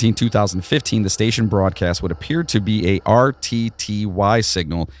July 17, 2015, the station broadcast what appeared to be a RTTY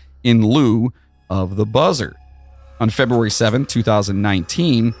signal in lieu of the buzzer. On February 7,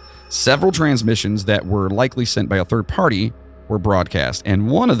 2019, several transmissions that were likely sent by a third party were broadcast, and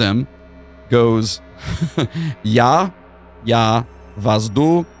one of them goes, Ya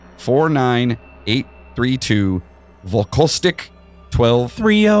Vazdu 49832 Volkostik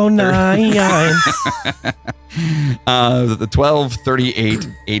 12309. The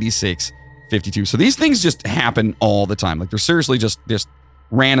 12388652. So these things just happen all the time. Like they're seriously just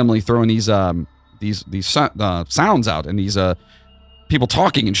randomly throwing these sounds out and these people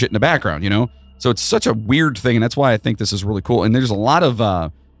talking and shit in the background, you know? So it's such a weird thing, and that's why I think this is really cool. And there's a lot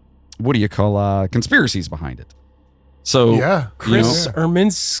of conspiracies behind it. So yeah, Chris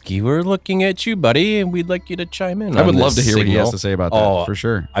Erminski, we're looking at you, buddy, and we'd like you to chime in. I would on love to this hear what he signal. has to say about that, for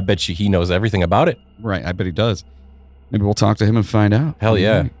sure. I bet you he knows everything about it. Right, I bet he does. Maybe we'll talk to him and find out. Hell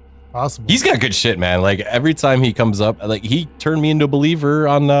yeah. Possible. He's got good shit, man. Like every time he comes up, like he turned me into a believer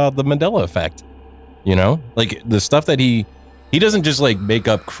on the Mandela effect. You know, like the stuff that he doesn't just like make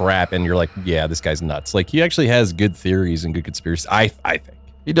up crap and you're like, yeah, this guy's nuts. Like he actually has good theories and good conspiracies. I think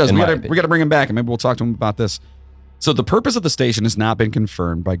he does. We got to bring him back, and maybe we'll talk to him about this. So the purpose of the station has not been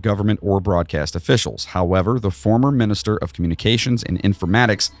confirmed by government or broadcast officials. However, the former Minister of Communications and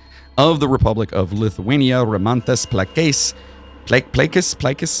Informatics of the Republic of Lithuania, Rimantas Plakis.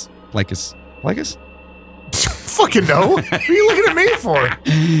 Fucking no. What are you looking at me for?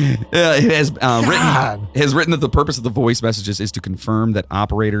 It has written that the purpose of the voice messages is to confirm that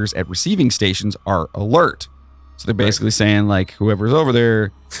operators at receiving stations are alert. So they're basically saying, like, whoever's over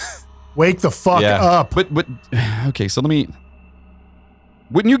there, wake the fuck up. But okay, so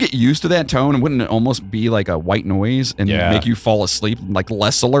wouldn't you get used to that tone, and wouldn't it almost be like a white noise and make you fall asleep, like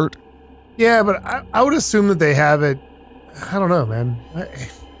less alert? Yeah, but I would assume that they have it. I don't know, man.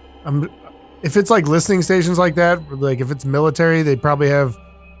 If it's like listening stations like that, like if it's military, they probably have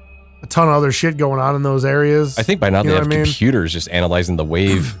a ton of other shit going on in those areas. I think by now they have computers just analyzing the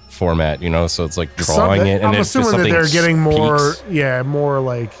wave format, you know, so it's like drawing it. And I'm assuming that they're getting more, peaks. more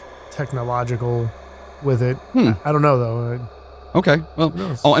like technological with it. I don't know though. Okay.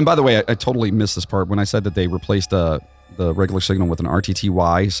 Well, and by the way, I totally missed this part when I said that they replaced the regular signal with an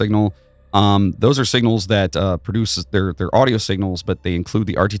RTTY signal. Those are signals that produce their audio signals, but they include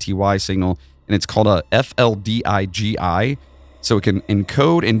the RTTY signal, and it's called a FLDIGI. So it can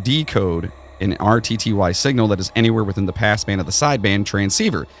encode and decode an RTTY signal that is anywhere within the passband of the sideband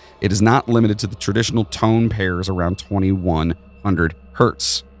transceiver. It is not limited to the traditional tone pairs around 2100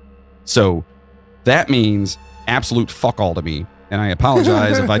 hertz. So that means absolute fuck all to me. And I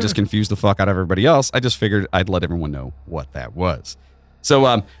apologize if I just confused the fuck out of everybody else. I just figured I'd let everyone know what that was.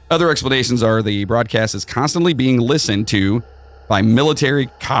 So other explanations are the broadcast is constantly being listened to by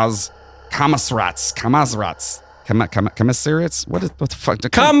military commissariats. What the fuck?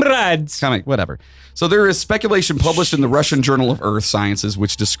 Comrades. Whatever. So there is speculation published in the Russian Journal of Earth Sciences,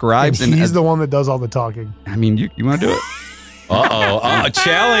 which describes... He's the one that does all the talking. I mean, you want to do it? Uh-oh.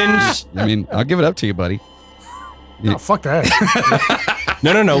 Challenge. I mean, I'll give it up to you, buddy. No, fuck that.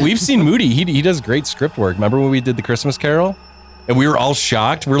 No. We've seen Moody. He does great script work. Remember when we did the Christmas Carol? And we were all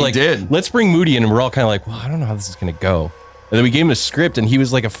shocked. We're like, let's bring Moody in. And we're all kind of like, well, I don't know how this is going to go. And then we gave him a script, and he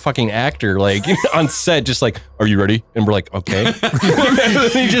was like a fucking actor, like on set, just like, "Are you ready?" And we're like, "Okay." And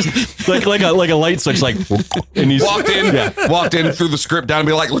then he just like a light switch, like, and he's walked in, threw the script down, and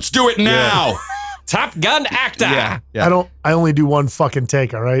be like, "Let's do it now." Yeah. Top Gun actor. Yeah. I only do one fucking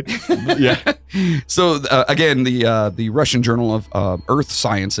take. All right. Yeah. So again, the Russian Journal of Earth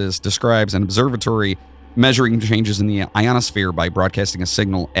Sciences describes an observatory measuring changes in the ionosphere by broadcasting a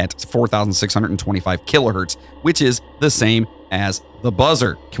signal at 4,625 kilohertz, which is the same as the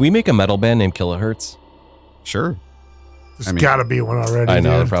buzzer. Can we make a metal band named Kilohertz? Sure. There's gotta be one already. I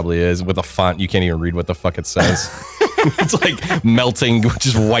know, dude. there probably is. With a font, you can't even read what the fuck it says. It's like melting,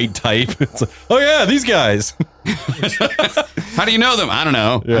 just white type. It's like, oh yeah, these guys. How do you know them? I don't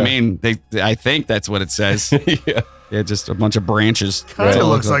know. Yeah. I mean, I think that's what it says. Yeah. Yeah, just a bunch of branches. Kind of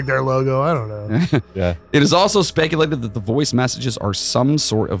looks like their logo. I don't know. Yeah. It is also speculated that the voice messages are some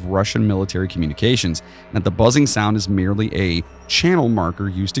sort of Russian military communications, and that the buzzing sound is merely a channel marker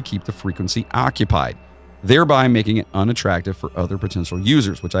used to keep the frequency occupied, thereby making it unattractive for other potential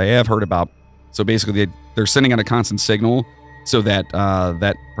users, which I have heard about. So basically, they're sending out a constant signal so that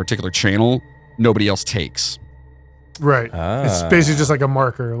that particular channel nobody else takes. Right. It's basically just like a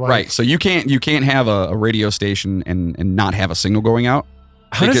marker. Like, Right. So you can't have a radio station and not have a signal going out.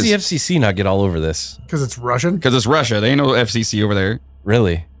 How does the FCC not get all over this? Because it's Russian? Because it's Russia. They ain't no FCC over there.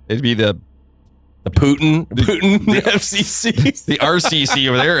 Really? It'd be the Putin FCC. The RCC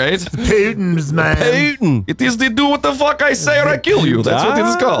over there, right? Putin's, man. Putin. It is the do what the fuck I say or I kill you. That's what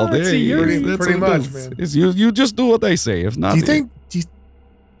it's called. Pretty much, man. You just do what I say. If not, Do you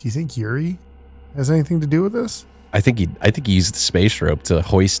think Yuri has anything to do with this? I think he used the space rope to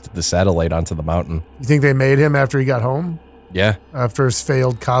hoist the satellite onto the mountain. You think they made him after he got home? Yeah. After his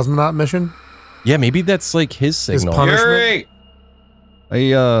failed cosmonaut mission? Yeah, maybe that's like his signal. Yuri!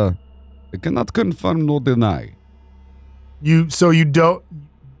 I cannot confirm nor deny. You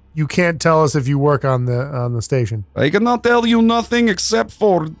can't tell us if you work on the station. I cannot tell you nothing except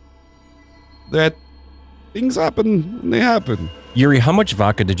for that things happen when they happen. Yuri, how much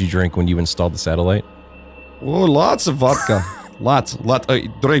vodka did you drink when you installed the satellite? Oh, lots of vodka. Lots. I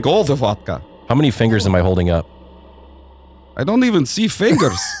drank all the vodka. How many fingers am I holding up? I don't even see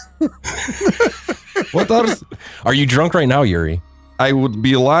fingers. What are you drunk right now, Yuri? I would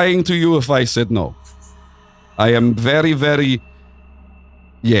be lying to you if I said no. I am very, very...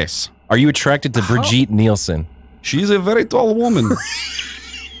 Yes. Are you attracted to Brigitte Nielsen? She's a very tall woman.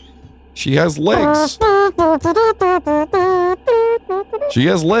 She has legs. She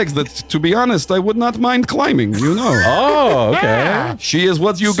has legs that, to be honest, I would not mind climbing, you know. Oh, okay. Yeah. She is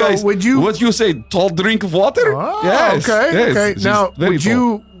what you So guys... would you- What you say, tall drink of water? Oh, Yes, okay. yes, Okay. she's Now, very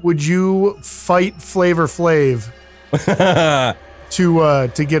tall. would you fight Flavor Flav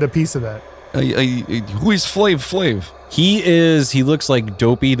to get a piece of that? Who is Flav? He looks like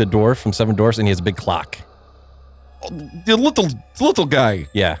Dopey the dwarf from Seven Dwarfs, and he has a big clock. The little guy.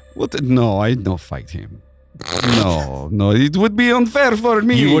 Yeah. No, I don't fight him. No, it would be unfair for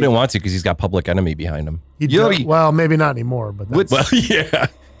me. You wouldn't want to because he's got Public Enemy behind him. Well, maybe not anymore, but that's... Well, yeah.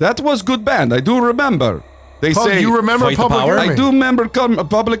 That was good band. I do remember. They say you remember Fight the Public Power? Enemy? I do remember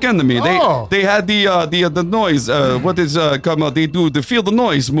Public Enemy. Oh. They had the noise. What is they do the Feel the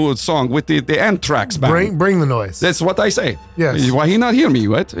Noise mood song with the Anthrax band. Bring the noise. That's what I say. Yes. Why he not hear me?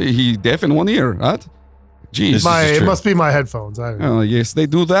 What? He deaf in one ear. What? Jeez. It must be my headphones. I don't know. Oh yes, they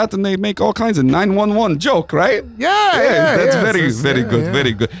do that and they make all kinds of 911 joke, right? Yeah, That's yeah, very good,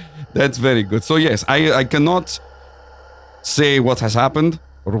 very good. That's very good. So yes, I cannot say what has happened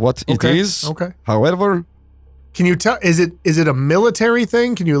or what it is. Okay. However, can you tell? Is it a military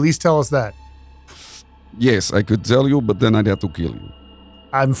thing? Can you at least tell us that? yes, I could tell you, but then I'd have to kill you.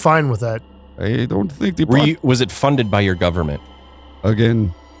 I'm fine with that. I don't think Was it funded by your government?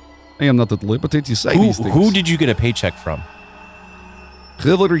 Again, I am not at liberty to say these things. Who did you get a paycheck from?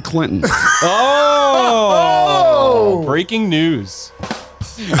 Hillary Clinton. Oh! Breaking news. All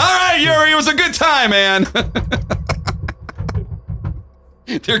right, Yuri, it was a good time, man.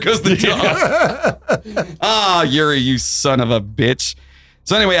 There goes the dog. Yuri, you son of a bitch.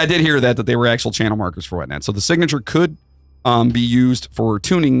 So anyway, I did hear that they were actual channel markers for whatnot. So the signature could be used for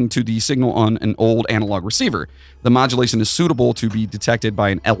tuning to the signal on an old analog receiver. The modulation is suitable to be detected by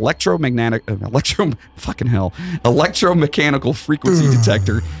an electromechanical frequency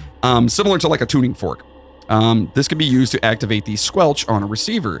detector, similar to like a tuning fork. This can be used to activate the squelch on a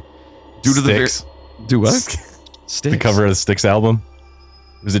receiver. Due to Styx. Do what? The Styx. cover of the Styx album.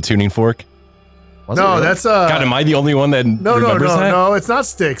 It was a tuning fork. That's God, am I the only one that remembers that? No, it's not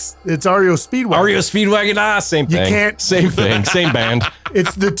Styx. It's REO Speedwagon. REO Speedwagon, same thing. You can't- Same thing, same band.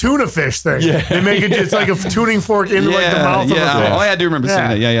 It's the tuna fish thing. Yeah. They make it's like a tuning fork into like the mouth of a fish. Oh, I do remember seeing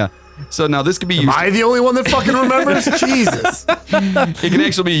that. Yeah. So now this could be used. Am I the only one that fucking remembers? Jesus. It can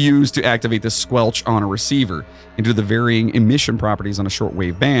actually be used to activate the squelch on a receiver. And due to the varying emission properties on a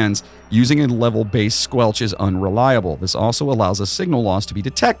shortwave bands, using a level-based squelch is unreliable. This also allows a signal loss to be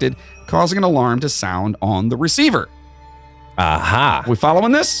detected, causing an alarm to sound on the receiver. Aha. We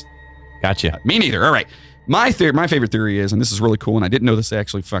following this? Gotcha. Me neither. All right. My favorite theory is, and this is really cool, and I didn't know this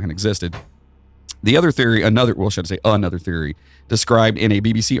actually fucking existed. The other theory, another theory, described in a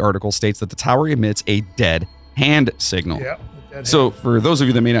BBC article states that the tower emits a dead hand signal. Yeah. So for those of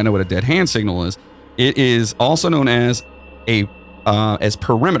you that may not know what a dead hand signal is, it is also known as as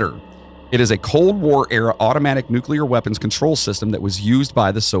perimeter. It is a Cold War era automatic nuclear weapons control system that was used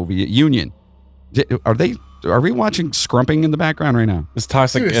by the Soviet Union. Are they Are we watching Scrumping in the background right now? It's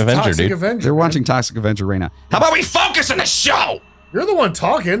Toxic Dude, it's Avenger, Toxic dude. Avenger, They're man. watching Toxic Avenger right now. How about we focus on the show? You're the one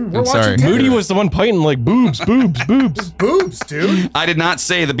talking. We're I'm sorry. watching Tinder. Moody was the one pointing like boobs, boobs, boobs. It's boobs, dude. I did not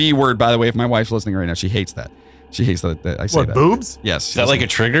say the B word, by the way. If my wife's listening right now, she hates that. She hates that I say What, that. boobs? Yes. Is that like a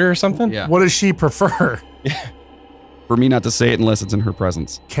trigger or something? Yeah. What does she prefer? For me not to say it unless it's in her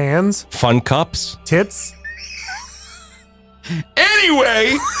presence. Cans? Fun cups? Tits?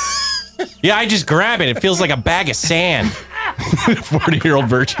 Anyway. Yeah, I just grab it. It feels like a bag of sand. 40-year-old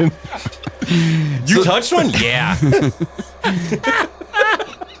virgin. You touched one? Yeah.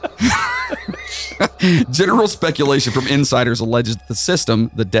 General speculation from insiders alleges that the system,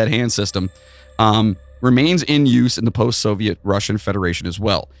 the dead hand system, remains in use in the post-Soviet Russian Federation as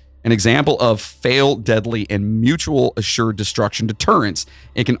well. An example of fail, deadly, and mutual assured destruction deterrence,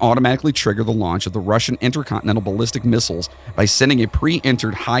 it can automatically trigger the launch of the Russian intercontinental ballistic missiles by sending a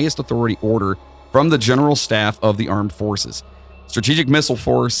pre-entered highest authority order from the General Staff of the Armed Forces. Strategic Missile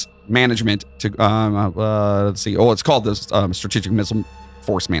Force Management to, let's see. Oh, it's called this Strategic Missile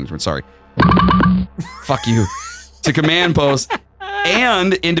Force Management. Sorry. Fuck you. To command posts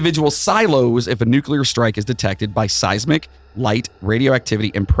and individual silos if a nuclear strike is detected by seismic, light,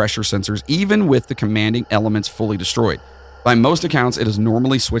 radioactivity, and pressure sensors, even with the commanding elements fully destroyed. By most accounts, it is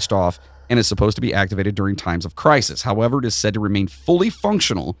normally switched off and is supposed to be activated during times of crisis. However, it is said to remain fully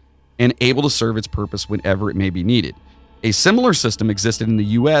functional and able to serve its purpose whenever it may be needed. A similar system existed in the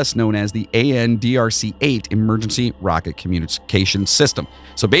U.S. known as the ANDRC-8 Emergency Rocket Communication System.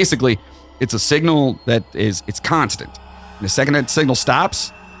 So basically, it's a signal that it's constant. And the second that signal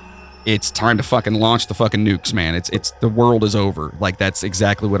stops, it's time to fucking launch the fucking nukes, man. It's the world is over. Like, that's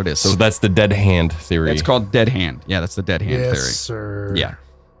exactly what it is. So that's the dead hand theory. It's called dead hand. Yeah, that's the dead hand Yes, theory. sir. Yeah.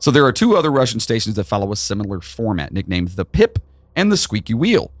 So there are two other Russian stations that follow a similar format, nicknamed the Pip and the Squeaky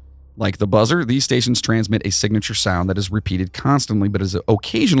Wheel. Like the buzzer, these stations transmit a signature sound that is repeated constantly but is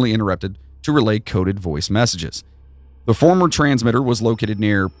occasionally interrupted to relay coded voice messages. The former transmitter was located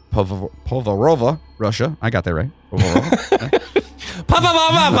near Povarova, Russia. I got that right.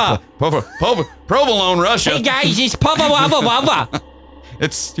 Provolone, Russia. Hey guys, it's Papa Wava Wava.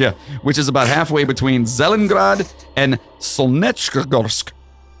 It's, yeah, which is about halfway between Zelengrad and Solnechgorsk.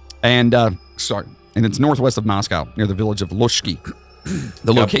 And, and it's northwest of Moscow, near the village of Lushki.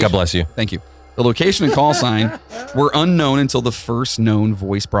 The location, God bless you. Thank you. The location and call sign were unknown until the first known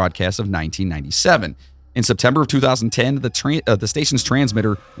voice broadcast of 1997. In September of 2010, the station's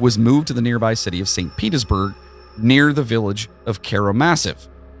transmitter was moved to the nearby city of St. Petersburg, near the village of Karamasiv.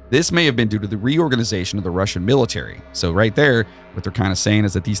 This may have been due to the reorganization of the Russian military. So right there, what they're kind of saying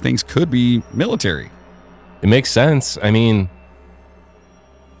is that these things could be military. It makes sense. I mean,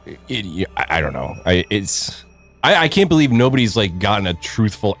 I don't know. I can't believe nobody's like gotten a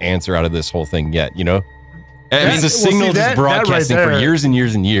truthful answer out of this whole thing yet, you know? I mean, the signal just broadcasting for years and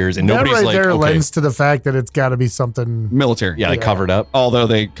years and years, and nobody's right like, there okay. lends to the fact that it's got to be something military. Yeah, they covered up. Although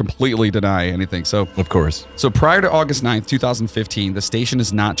they completely deny anything. So, of course. So prior to August 9th, 2015, the station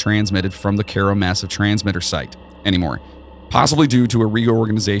is not transmitted from the Karamasiv transmitter site anymore, possibly due to a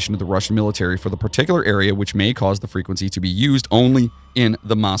reorganization of the Russian military for the particular area, which may cause the frequency to be used only in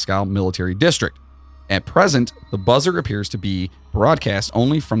the Moscow military district. At present, the buzzer appears to be broadcast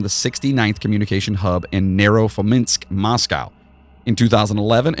only from the 69th Communication Hub in Narofominsk, Moscow. In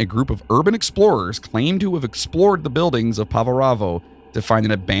 2011, a group of urban explorers claimed to have explored the buildings of Pavarovo to find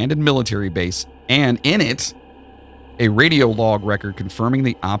an abandoned military base, and in it, a radio log record confirming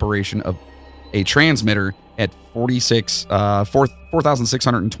the operation of a transmitter at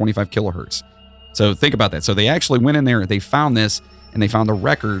 4,625 kilohertz. So think about that. So they actually went in there, they found this, and they found the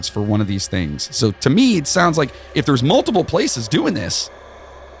records for one of these things. So to me, it sounds like if there's multiple places doing this,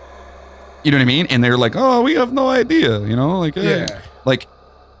 you know what I mean? And they're like, oh, we have no idea, you know? Like, like,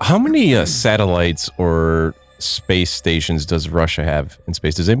 how many satellites or space stations does Russia have in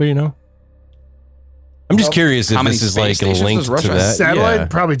space? Does anybody know? I'm just curious if this is like linked to that. Satellite,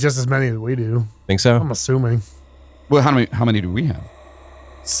 probably just as many as we do. Think so? I'm assuming. Well, how many do we have?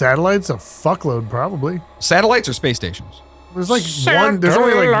 Satellites, a fuckload, probably. Satellites or space stations? There's like one. There's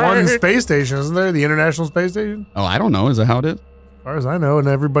only like one space station, isn't there? The International Space Station. Oh, I don't know. Is that how it is? As far as I know, and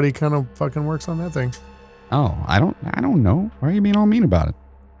everybody kind of fucking works on that thing. Oh, I don't know. Why are you being all mean about it?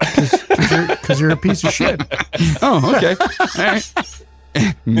 Because you're a piece of shit. Oh, okay. All right.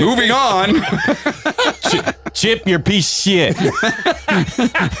 Moving on. Chip, you're a piece of shit.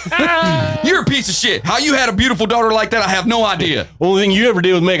 You're a piece of shit. How you had a beautiful daughter like that, I have no idea. Only thing you ever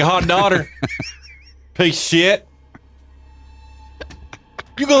did was make a hot daughter. Piece of shit.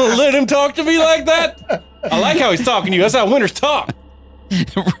 You gonna let him talk to me like that? I like how he's talking to you. That's how winners talk.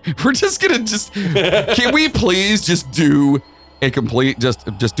 We're just gonna can we please just do a complete, just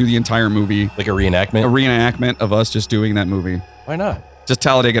do the entire movie. Like a reenactment? A reenactment of us just doing that movie. Why not? Just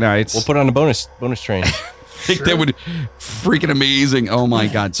Talladega Nights. We'll put on a bonus train. I think that would freaking amazing. Oh my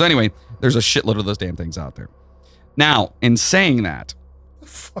God. So anyway, there's a shitload of those damn things out there. Now, in saying that, the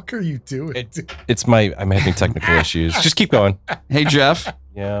fuck are you doing? I'm having technical issues. Just keep going. Hey, Jeff.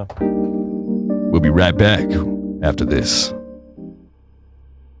 Yeah. We'll be right back after this.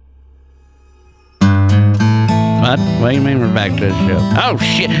 What? What do you mean we're back to the show? Oh,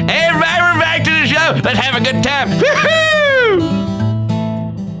 shit. Everybody, we're back to the show. Let's have a good time. Woo-hoo!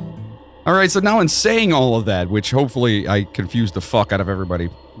 All right, so now in saying all of that, which hopefully I confused the fuck out of everybody,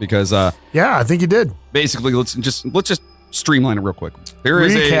 because yeah, I think you did. Basically, let's just streamline it real quick.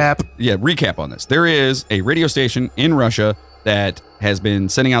 Recap on this. There is a radio station in Russia that has been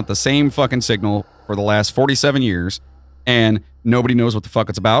sending out the same fucking signal for the last 47 years, and nobody knows what the fuck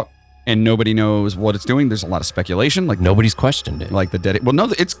it's about, and nobody knows what it's doing. There's a lot of speculation. Like nobody's questioned it. Like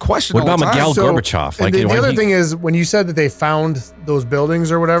it's questioned. What about Mikhail Gorbachev? Like the other thing is, when you said that they found those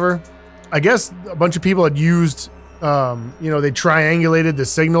buildings or whatever, I guess a bunch of people had used, they triangulated the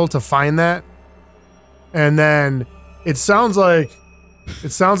signal to find that, and then it sounds like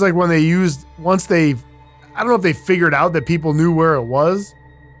when they used, I don't know if they figured out that people knew where it was,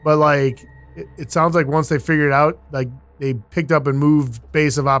 but like it sounds like once they figured out, like they picked up and moved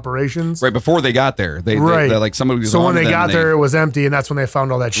base of operations right before they got there. They like somebody was. So when they got there, it was empty, and that's when they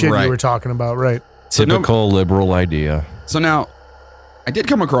found all that shit you were talking about, right? Typical liberal idea. So now, I did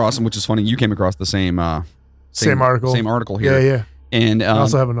come across, which is funny, you came across the same article. Same article here. Yeah. And I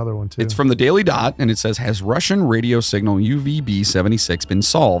also have another one too. It's from the Daily Dot, and it says, "Has Russian radio signal UVB-76 been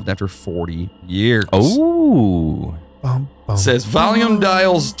solved after 40 years?" Oh. It says volume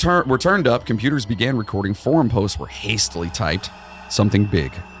dials were turned up. Computers began recording. Forum posts were hastily typed. Something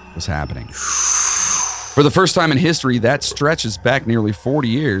big was happening. For the first time in history, that stretches back nearly 40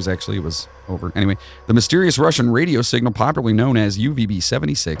 years. Actually, it was over. Anyway, the mysterious Russian radio signal, popularly known as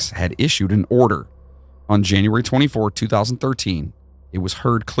UVB-76, had issued an order on January 24, 2013. It was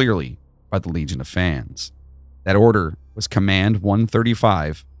heard clearly by the legion of fans. That order was Command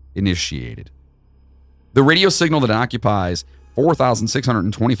 135 initiated. The radio signal that occupies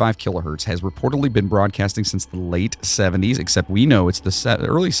 4,625 kilohertz has reportedly been broadcasting since the late 70s, except we know it's the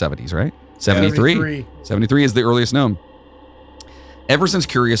early 70s, right? 73. 73 is the earliest known. Ever since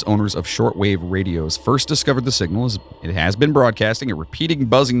curious owners of shortwave radios first discovered the signal, it has been broadcasting a repeating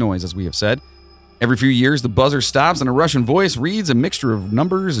buzzing noise, as we have said. Every few years, the buzzer stops and a Russian voice reads a mixture of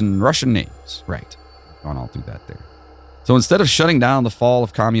numbers and Russian names. Right. Gone all through that there. So instead of shutting down the fall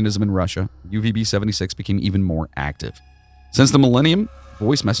of communism in Russia, UVB-76 became even more active. Since the millennium,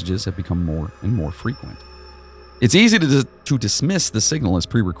 voice messages have become more and more frequent. It's easy to dismiss the signal as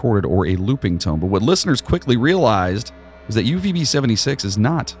pre-recorded or a looping tone, but what listeners quickly realized is that UVB-76 is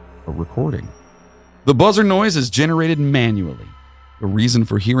not a recording. The buzzer noise is generated manually. The reason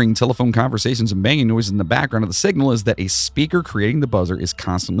for hearing telephone conversations and banging noises in the background of the signal is that a speaker creating the buzzer is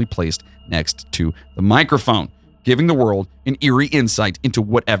constantly placed next to the microphone, giving the world an eerie insight into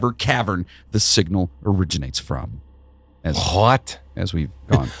whatever cavern the signal originates from. As we've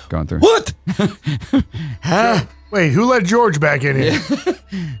gone through. What? Wait, who let George back in here?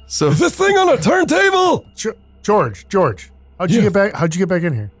 So is this thing on a turntable? George, how'd you get back? How'd you get back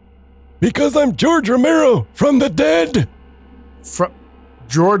in here? Because I'm George Romero from the dead. From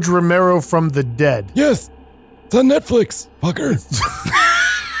George Romero from the dead. Yes, it's on Netflix, fucker.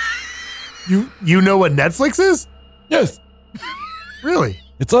 You know what Netflix is? Yes. Really?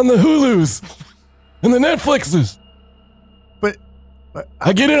 It's on the Hulus and the Netflixes. But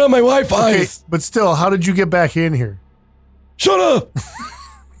I get it on my Wi-Fi. Okay, but still, how did you get back in here? Shut up.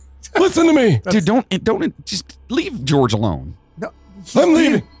 Listen to me. Dude, don't just leave George alone. No, I'm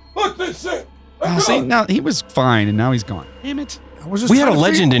leaving. Fuck this shit. See, now he was fine and now he's gone. Damn it. We had a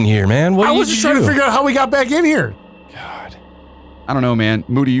legend in here, man. I was just trying to figure out how we got back in here. God. I don't know, man.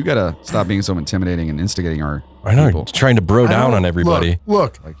 Moody, you gotta stop being so intimidating and instigating our people. Trying to bro down on everybody.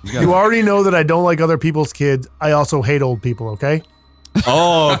 Look, you already know that I don't like other people's kids. I also hate old people, okay?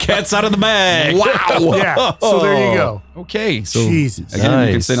 Oh, cat's out of the bag. Wow. Yeah, so there you go. Okay, so Jesus. Again,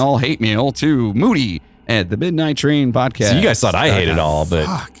 you can send all hate mail to Moody at the Midnight Train Podcast. So you guys thought I hated all, but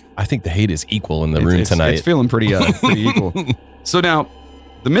I think the hate is equal in the room tonight. It's feeling pretty equal. So now,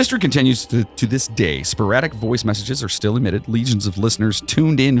 the mystery continues to this day. Sporadic voice messages are still emitted. Legions of listeners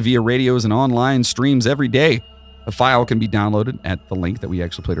tuned in via radios and online streams every day. A file can be downloaded at the link that we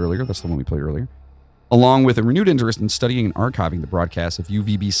actually played earlier. That's the one we played earlier. Along with a renewed interest in studying and archiving the broadcast of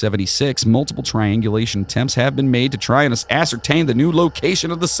UVB-76, multiple triangulation attempts have been made to try and ascertain the new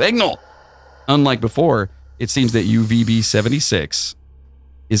location of the signal. Unlike before, it seems that UVB-76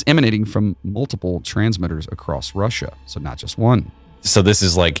 is emanating from multiple transmitters across Russia, so not just one. So this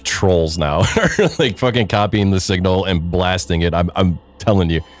is like trolls now, like fucking copying the signal and blasting it. I'm telling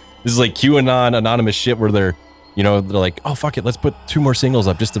you, this is like QAnon anonymous shit where they're like, oh fuck it, let's put 2 more signals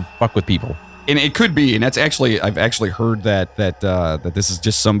up just to fuck with people. And it could be, and I've actually heard that this is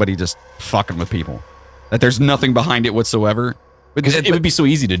just somebody just fucking with people, that there's nothing behind it whatsoever. But it would be so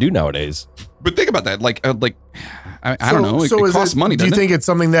easy to do nowadays. But think about that, I don't know, it costs money. Do you think it's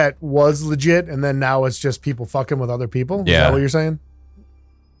something that was legit and then now it's just people fucking with other people? Yeah. Is that what you're saying?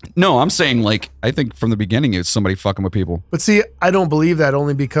 No, I'm saying I think from the beginning it's somebody fucking with people. But see, I don't believe that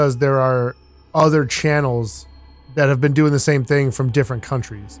only because there are other channels that have been doing the same thing from different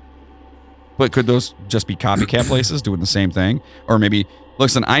countries. But could those just be copycat places doing the same thing? Or maybe,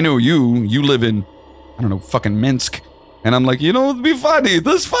 listen, I know you live in, I don't know, fucking Minsk. And I'm like, it'd be funny.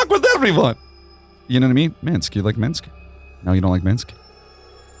 Let's fuck with everyone. You know what I mean? Minsk. You like Minsk? No, you don't like Minsk?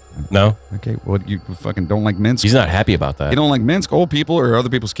 No. Okay, well, you fucking don't like Minsk. He's not happy about that. You don't like Minsk, old people, or other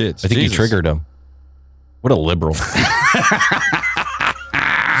people's kids? I think Jesus. he triggered him. What a liberal.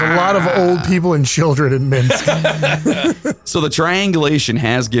 There's a lot of old people and children in Minsk. So the triangulation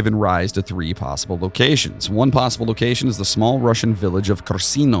has given rise to 3 possible locations. One possible location is the small Russian village of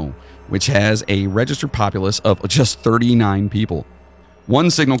Korsino, which has a registered populace of just 39 people.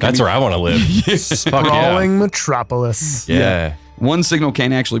 One signal can That's where I want to live. Sprawling metropolis. Yeah. One signal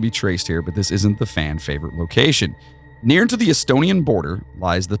can actually be traced here, but this isn't the fan favorite location. Near to the Estonian border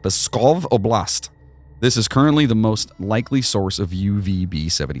lies the Pskov Oblast. This is currently the most likely source of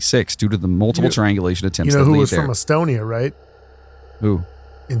UVB-76 due to the multiple triangulation attempts. You know that who lead was there. from Estonia, right? Who?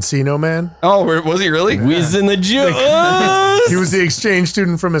 Encino Man. Oh, was he really? Whiz in the juice. He was the exchange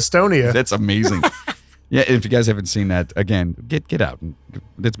student from Estonia. That's amazing. Yeah, if you guys haven't seen that, again, get out.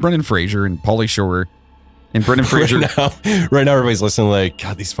 It's Brendan Fraser and Pauly Shore. And Brendan Fraser. Right now, everybody's listening like,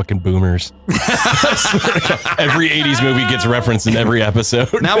 God, these fucking boomers. Every 80s movie gets referenced in every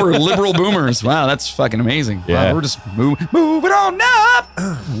episode. Now we're liberal boomers. Wow, that's fucking amazing. Yeah. Wow, we're just moving on up.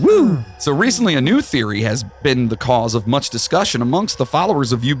 Woo. So recently, a new theory has been the cause of much discussion amongst the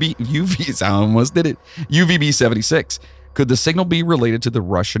followers of UVB-76. Could the signal be related to the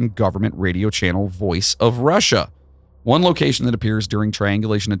Russian government radio channel Voice of Russia? One location that appears during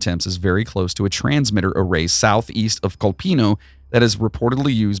triangulation attempts is very close to a transmitter array southeast of Kolpino that is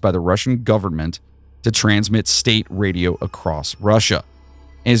reportedly used by the Russian government to transmit state radio across Russia.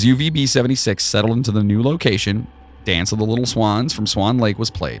 As UVB-76 settled into the new location, Dance of the Little Swans from Swan Lake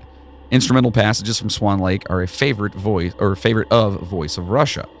was played. Instrumental passages from Swan Lake are a favorite of Voice of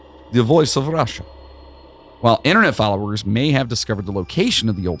Russia. The Voice of Russia. While internet followers may have discovered the location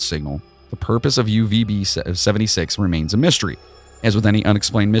of the old signal, the purpose of UVB-76 remains a mystery. As with any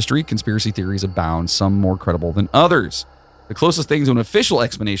unexplained mystery, conspiracy theories abound, some more credible than others. The closest thing to an official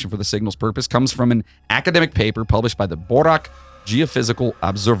explanation for the signal's purpose comes from an academic paper published by the Borak Geophysical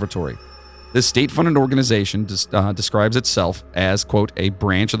Observatory. This state-funded organization describes itself as, quote, a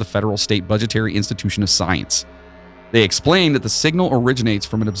branch of the Federal State Budgetary Institution of Science. They explain that the signal originates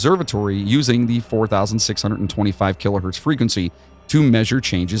from an observatory using the 4,625 kilohertz frequency to measure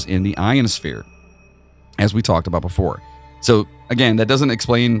changes in the ionosphere, as we talked about before. So, again, that doesn't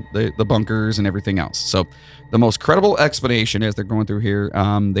explain the bunkers and everything else. So, the most credible explanation, as they're going through here,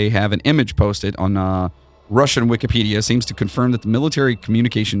 they have an image posted on Russian Wikipedia, seems to confirm that the military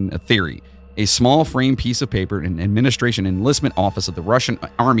communication theory, a small frame piece of paper in administration enlistment office of the Russian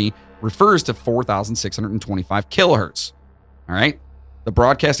Army, refers to 4,625 kilohertz. All right? The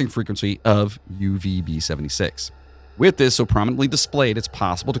broadcasting frequency of UVB-76. With this so prominently displayed, it's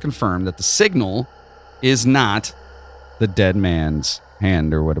possible to confirm that the signal is not the dead man's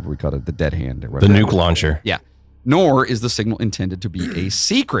hand, or whatever we call it, the dead hand, or whatever. The nuke launcher. Yeah. Nor is the signal intended to be a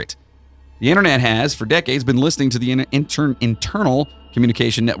secret. The internet has, for decades, been listening to the internal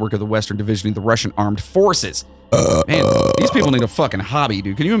communication network of the Western Division of the Russian Armed Forces. Man, these people need a fucking hobby,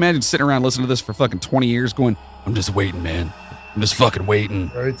 dude. Can you imagine sitting around listening to this for fucking 20 years going, I'm just waiting, man. I'm just fucking waiting.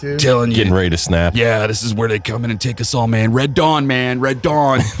 Right, dude? Telling you. Getting ready to snap. Yeah, this is where they come in and take us all, man. Red Dawn, man. Red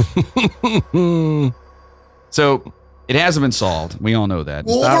Dawn. So, it hasn't been solved. We all know that.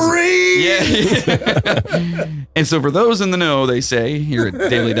 Wolverine! Yeah. And so for those in the know, they say here at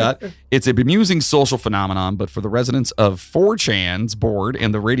Daily Dot, it's a bemusing social phenomenon, but for the residents of 4chan's board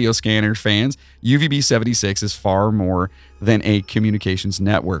and the Radio Scanner fans, UVB-76 is far more than a communications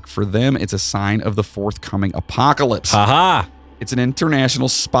network. For them, it's a sign of the forthcoming apocalypse. Haha. It's an international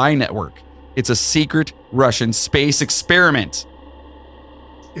spy network. It's a secret Russian space experiment.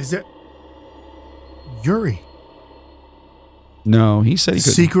 Is it Yuri? No, he said he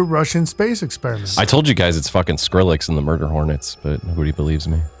could. Secret Russian space experiment. I told you guys it's fucking Skrillex and the Murder Hornets, but nobody believes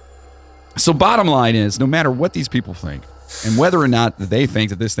me. So bottom line is, no matter what these people think, and whether or not they think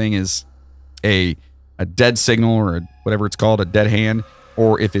that this thing is a dead signal or whatever it's called, a dead hand,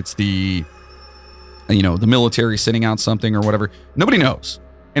 or if it's the military sending out something or whatever, nobody knows.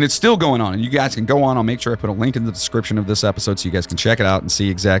 And it's still going on. And you guys can go on. I'll make sure I put a link in the description of this episode so you guys can check it out and see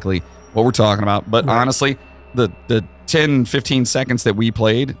exactly what we're talking about. But honestly, the 10, 15 seconds that we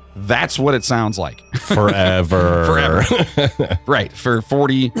played, that's what it sounds like. Forever. Right. For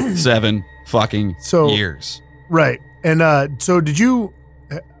 47 fucking years. Right. And so did you,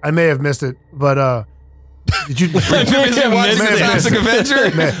 I may have missed it, but did you Classic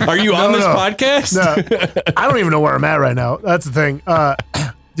Avenger? Are you on this podcast? No, I don't even know where I'm at right now. That's the thing.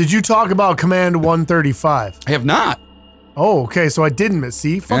 Did you talk about Command 135? I have not. Oh, okay. So I didn't miss.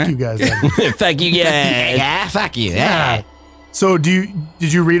 See, fuck you guys. Then. Fuck you, Yeah, fuck you. Yeah. So did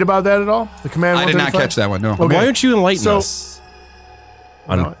you read about that at all? The Command 135? I did not catch that one. No. Okay. Why don't you enlighten us?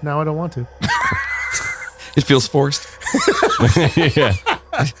 Now I don't want to. It feels forced. Yeah.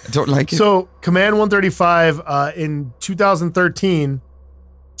 I don't like it. So Command 135 in 2013,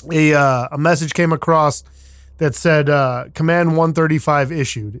 a message came across that said Command 135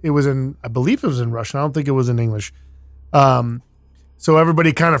 issued. It was I believe it was in Russian. I don't think it was in English. So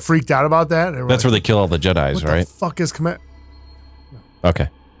everybody kind of freaked out about that. That's where they kill all the Jedis, what right? the fuck is Command? Okay.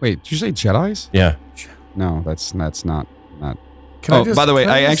 Wait, did you say Jedis? Yeah. No, that's not. Can I by the way,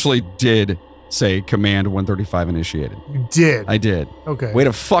 can I just- actually did say Command 135 initiated. You did. I did. Okay. Way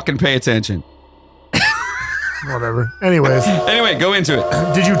to fucking pay attention. Whatever. Anyways, Anyway, go into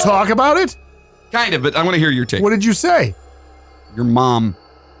it. did you talk about it? Kind of, but I want to hear your take. What did you say? Your mom.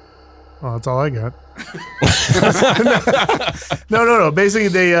 Oh, that's all I got. No. Basically,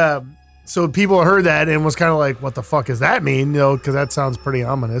 they so people heard that and was kind of like, "What the fuck does that mean?" Because that sounds pretty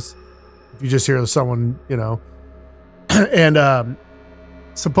ominous. If you just hear someone, and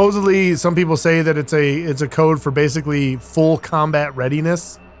supposedly some people say that it's a code for basically full combat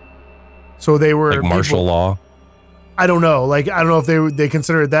readiness. So they were Like martial law. I don't know. Like, I don't know if they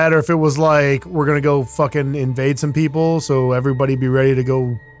considered that or if it was like, we're going to go fucking invade some people. So everybody be ready to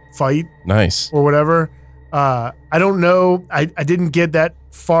go fight Nice. or whatever. I don't know. I didn't get that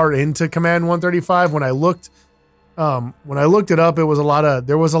far into Command 135. When I looked it up, there was a lot of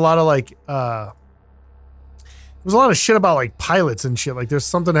shit about like pilots and shit. Like there's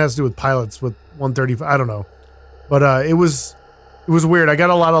something that has to do with pilots with 135. I don't know. But it was weird. I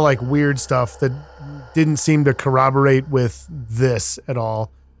got a lot of like weird stuff that didn't seem to corroborate with this at all.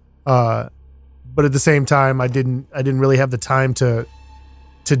 But at the same time, I didn't really have the time to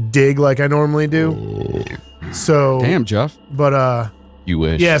dig like I normally do. So Damn, Jeff. But You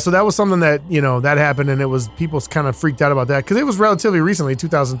wish. yeah, so that was something that, that happened, and it was people kind of freaked out about that because it was relatively recently,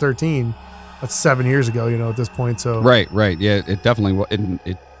 2013. That's 7 years ago, at this point. So Right. Yeah, it definitely was.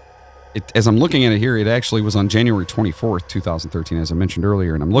 It, as I'm looking at it here, it actually was on January 24th, 2013, as I mentioned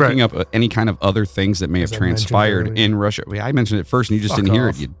earlier. And I'm looking up any kind of other things that may have transpired in Russia. I mentioned it first, and you just didn't hear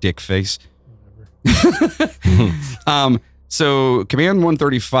it, you dick face. So Command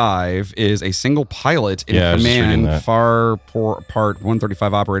 135 is a single pilot in Yeah, I was just reading command. that. Part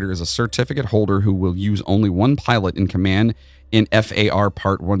 135 operator is a certificate holder who will use only one pilot in command in FAR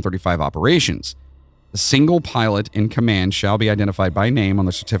Part 135 operations. The single pilot in command shall be identified by name on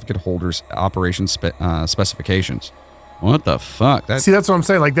the certificate holder's operation specifications. What the fuck? See, that's what I'm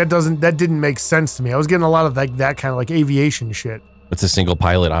saying. Like that didn't make sense to me. I was getting a lot of like that kind of like aviation shit. It's a single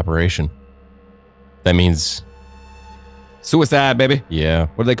pilot operation. That means suicide, baby. Yeah.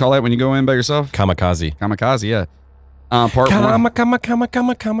 What do they call that when you go in by yourself? Kamikaze. Kamikaze, yeah. Part one.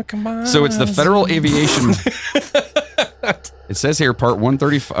 So it's the Federal Aviation. It says here, Part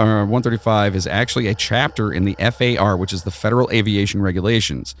 135 is actually a chapter in the FAR, which is the Federal Aviation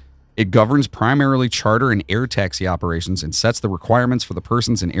Regulations. It governs primarily charter and air taxi operations and sets the requirements for the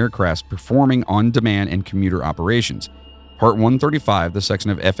persons and aircrafts performing on-demand and commuter operations. Part 135, the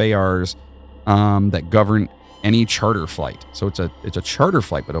section of FARs that govern any charter flight. So it's a charter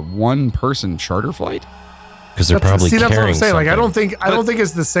flight, but a one-person charter flight? Because they're probably that's what I'm carrying saying. Like I something. don't think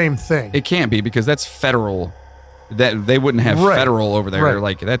it's the same thing. It can't be because that's federal. That they wouldn't have federal over there. Right.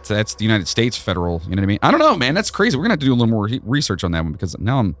 Like that's the United States federal. You know what I mean? I don't know, man. That's crazy. We're gonna have to do a little more research on that one because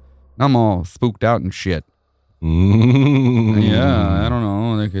now I'm all spooked out and shit. Yeah, I don't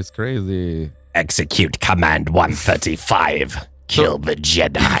know. Like it's crazy. Execute Command 135. Kill the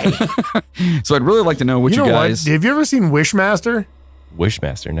Jedi. So I'd really like to know what you guys. Have you ever seen Wishmaster?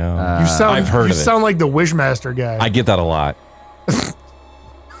 Wishmaster, no. I've heard you of it. sound like the Wishmaster guy. I get that a lot.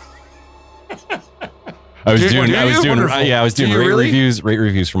 I was doing rate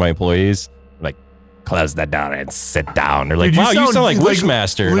reviews for my employees. Like, close the door and sit down. They're like, Dude, wow, you sound like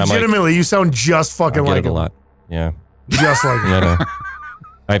Wishmaster. And I'm legitimately, you sound just fucking I get like it a him. lot. Yeah. Just like him. I know.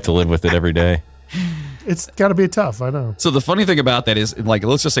 I have to live with it every day. It's got to be tough. I know. So the funny thing about that is, like,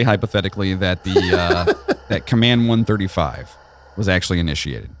 let's just say hypothetically that the that Command 135 was actually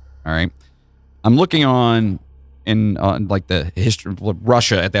initiated. All right, I'm looking on like the history of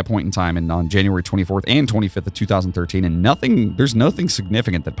Russia at that point in time, and on January 24th and 25th of 2013, and there's nothing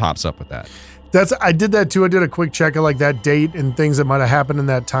significant that pops up with that. I did that too. I did a quick check of like that date and things that might have happened in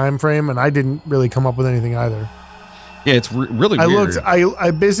that time frame, and I didn't really come up with anything either. Yeah, it's really weird.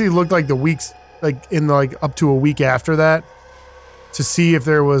 I basically looked like the weeks, like in like up to a week after that, to see if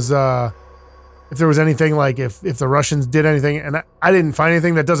there was anything, like if the Russians did anything, and I didn't find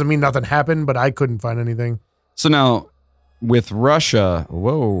anything. That doesn't mean nothing happened, but I couldn't find anything. So now with Russia,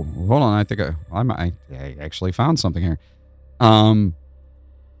 whoa, hold on. I think I actually found something here.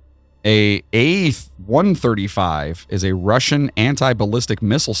 A A-135 is a Russian anti-ballistic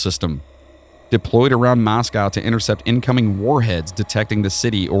missile system deployed around Moscow to intercept incoming warheads detecting the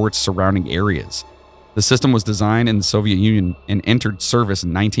city or its surrounding areas. The system was designed in the Soviet Union and entered service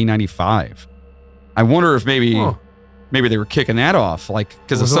in 1995. I wonder if maybe they were kicking that off, like,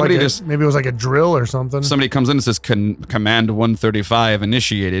 because if somebody maybe it was like a drill or something. Somebody comes in and says Command 135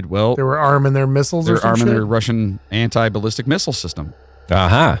 initiated. Well, they were arming their missiles. They're arming their Russian anti-ballistic missile system.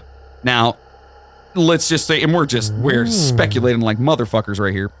 Uh-huh. Now, let's just say, and we're speculating like motherfuckers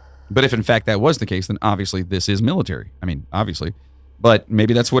right here. But if in fact that was the case, then obviously this is military. I mean, obviously, but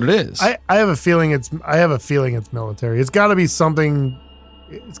maybe that's what it is. I have a feeling it's military. It's got to be something.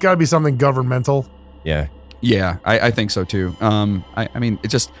 It's got to be something governmental. Yeah. Yeah, I think so too. I mean, it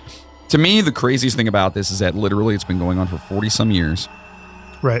just, to me, the craziest thing about this is that literally it's been going on for 40 some years.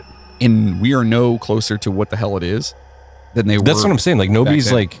 Right. And we are no closer to what the hell it is than they were. That's what I'm saying. Like,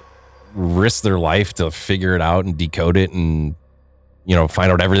 nobody's like risked their life to figure it out and decode it and,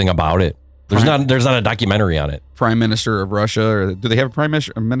 find out everything about it. There's not a documentary on it. Prime Minister of Russia, or do they have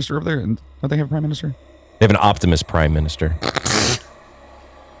a minister over there? Don't they have a prime minister? They have an Optimus Prime Minister.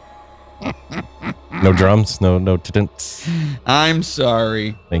 No drums, no tidents. I'm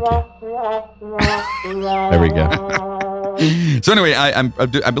sorry. Thank you. There we go. So anyway,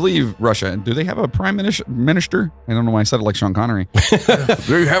 I believe Russia. Do they have a prime minister? I don't know why I said it like Sean Connery.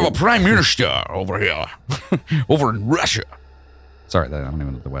 They have a prime minister over here, over in Russia. Sorry, I don't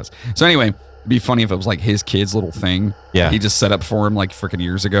even know the West. So anyway, it'd be funny if it was like his kid's little thing. Yeah, he just set up for him like freaking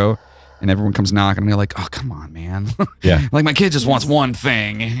years ago. And everyone comes knocking, and they're like, "Oh, come on, man! Yeah, like my kid just wants one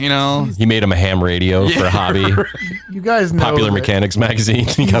thing, He made him a ham radio for a hobby. You guys know Popular Mechanics magazine.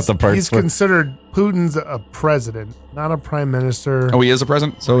 He got the parts. He's considered Putin's a president, not a prime minister. Oh, he is a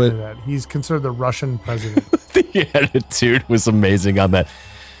president. So he's considered the Russian president. The attitude was amazing on that.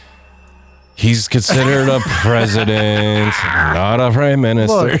 He's considered a president, not a prime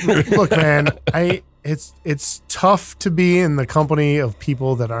minister. Look, man, It's tough to be in the company of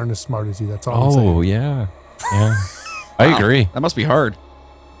people that aren't as smart as you. That's all I'm saying. Oh, yeah. I agree. That must be hard.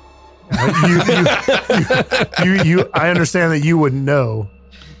 I understand that you wouldn't know,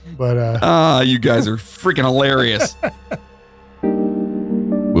 but you guys are freaking hilarious.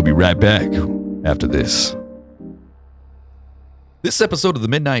 We'll be right back after this. This episode of the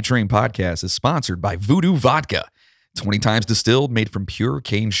Midnight Train podcast is sponsored by Voodoo Vodka. 20 times distilled, made from pure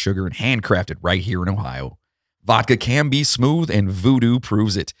cane sugar and handcrafted right here in Ohio. Vodka can be smooth, and Voodoo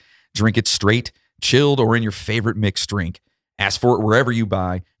proves it. Drink it straight, chilled, or in your favorite mixed drink. Ask for it wherever you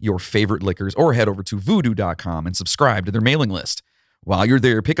buy your favorite liquors, or head over to voodoo.com and subscribe to their mailing list. While you're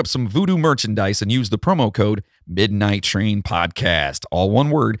there, pick up some Voodoo merchandise and use the promo code Midnight Train Podcast, all one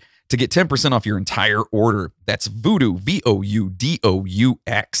word, to get 10% off your entire order. That's Voodoo, VOUDOUX.com.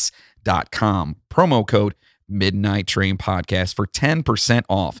 Promo code Midnight Train Podcast for 10%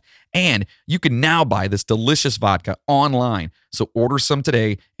 off. And you can now buy this delicious vodka online. So order some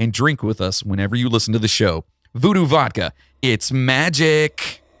today and drink with us whenever you listen to the show. Voodoo Vodka, it's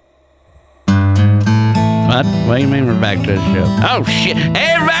magic. What? What do you mean we're back to the show? Oh, shit.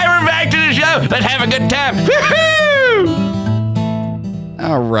 Everybody, we're back to the show. Let's have a good time. Woo-hoo!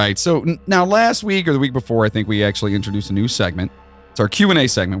 All right. So now last week or the week before, I think we actually introduced a new segment. It's our Q&A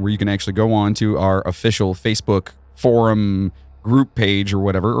segment where you can actually go on to our official Facebook forum group page or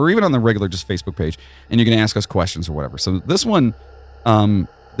whatever, or even on the regular just Facebook page, and you can ask us questions or whatever. So this one,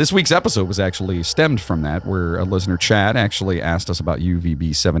 this week's episode was actually stemmed from that, where a listener, Chad, actually asked us about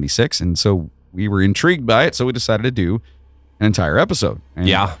UVB-76, and so we were intrigued by it, so we decided to do an entire episode. And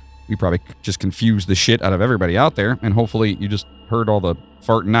Yeah. we probably just confused the shit out of everybody out there, and hopefully you just heard all the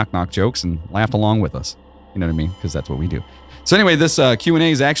fart and knock-knock jokes and laughed along with us. You know what I mean? Because that's what we do. So anyway, this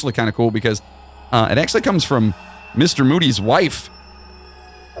Q&A is actually kind of cool because it actually comes from Mr. Moody's wife.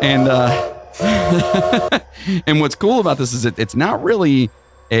 And and what's cool about this is it's not really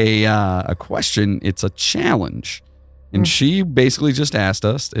a question, it's a challenge. And she basically just asked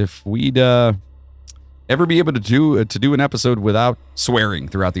us if we'd ever be able to do an episode without swearing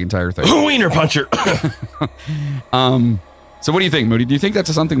throughout the entire thing. Wiener puncher. So what do you think, Moody? Do you think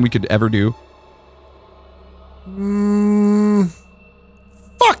that's something we could ever do?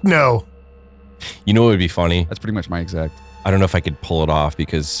 Fuck no. You know what would be funny? That's pretty much my exact. I don't know if I could pull it off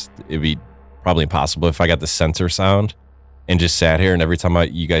because it'd be probably impossible if I got the censor sound and just sat here and every time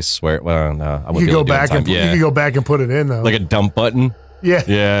you guys swear. Well, no, I You wouldn't could be go able to do it in back time. and you could go back and put it in though. Like a dump button. Yeah.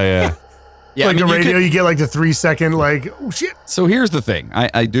 Yeah. Yeah, like I mean, the radio, you get like the 3 second, like, oh shit. So here's the thing.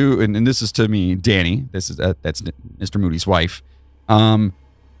 I do, and this is to me, Danny. This is that's Mr. Moody's wife. I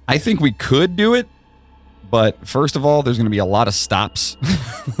think we could do it, but first of all, there's going to be a lot of stops,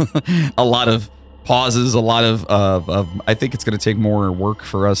 a lot of pauses, a lot of I think it's going to take more work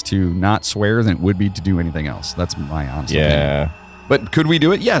for us to not swear than it would be to do anything else. That's my honest opinion. But could we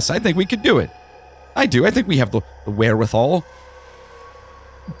do it? Yes, I think we could do it. I do. I think we have the wherewithal.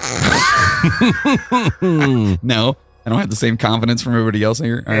 No, I don't have the same confidence from everybody else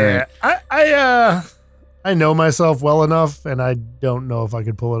here. All right. I know myself well enough, and I don't know if I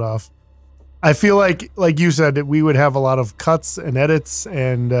could pull it off. I feel like you said, that we would have a lot of cuts and edits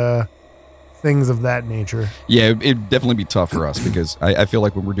and things of that nature. Yeah, it'd definitely be tough for us because I feel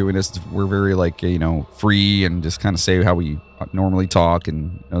like when we're doing this, we're very free and just kind of say how we normally talk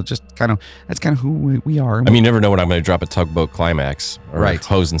and just kind of that's kind of who we are. I mean, you never know when I'm going to drop a tugboat climax or a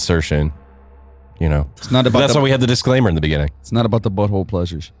hose insertion. It's not about. That's why we had the disclaimer in the beginning. It's not about the butthole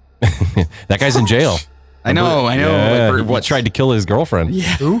pleasures. That guy's in jail. I know. Yeah, what tried to kill his girlfriend?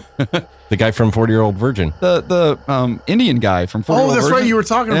 Yeah. Who? The guy from 40-Year-Old Virgin. The Indian guy from 40-Year-Old Virgin. Oh, that's right. You were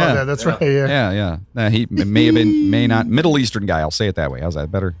talking about that. That's right. Yeah. He may not Middle Eastern guy. I'll say it that way. How's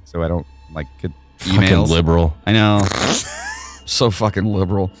that better? So I don't get emails. Fucking liberal. I know. So fucking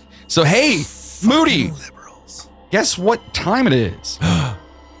liberal. So hey, Moody. Liberals. Guess what time it is?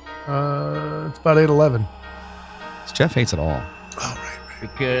 It's about 8:11. Jeff hates it all.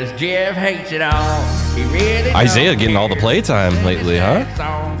 Because Jeff hates it all. He really Isaiah don't getting all the care. playtime lately, huh?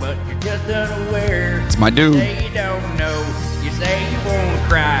 Song, but you're just unaware. It's my dude. You say you don't know. You say you wanna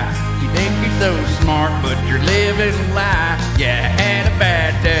cry. You think you're so smart, but you're living a lie. You had a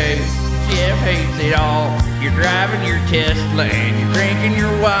bad day. Jeff hates it all. You're driving your Tesla and you're drinking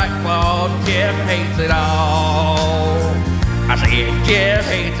your White Claw. Jeff hates it all. I said Jeff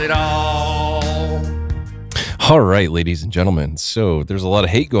hates it all. All right, ladies and gentlemen. So there's a lot of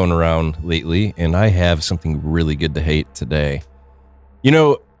hate going around lately, and I have something really good to hate today.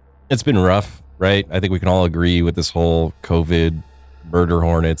 It's been rough, right? I think we can all agree with this whole COVID, murder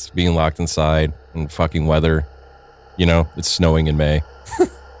hornets, being locked inside, and fucking weather. It's snowing in May.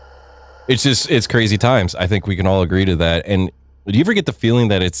 It's crazy times. I think we can all agree to that. And do you ever get the feeling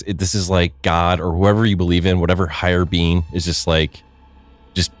that this is like God or whoever you believe in, whatever higher being is just like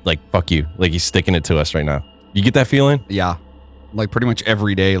fuck you, like he's sticking it to us right now? You get that feeling? Yeah, like pretty much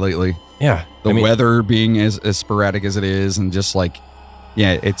every day lately. Yeah, the weather being as sporadic as it is, and just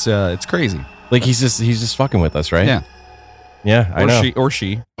it's crazy. Like he's just fucking with us, right? Yeah. I know.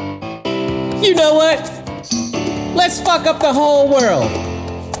 She. You know what? Let's fuck up the whole world.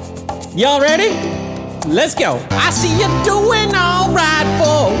 Y'all ready? Let's go. I see you doing all right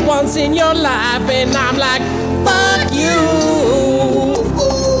for once in your life, and I'm like, fuck you.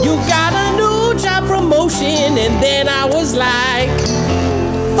 You got a new job promotion, and then I was like,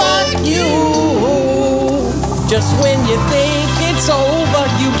 fuck you. Just when you think it's over,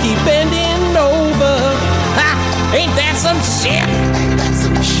 you keep bending over. Ha! Ain't that some shit?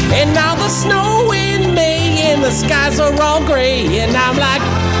 And now the snow in May, and the skies are all gray, and I'm like,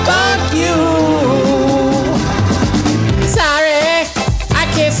 fuck you. Sorry, I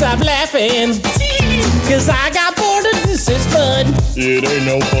can't stop laughing, 'cause I got bored of this is fun. It ain't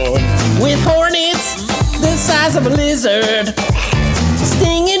no fun. With hornets the size of a lizard,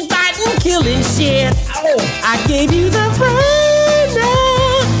 stinging, biting, killing shit. I gave you the fun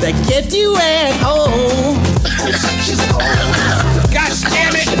that kept you at home. Gosh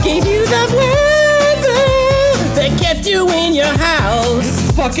damn it! I gave you the weather that kept you in your house.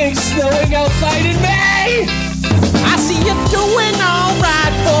 It's fucking snowing outside in May. I see you doing all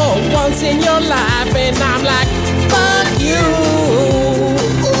right for once in your life, and I'm like, fuck you.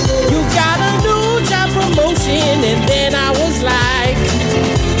 You got a new job promotion, and then I was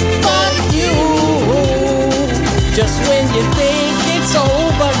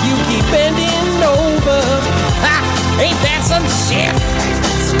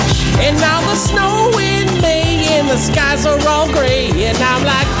snow in May and the skies are all gray. And I'm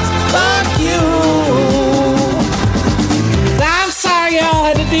like, fuck you. I'm sorry y'all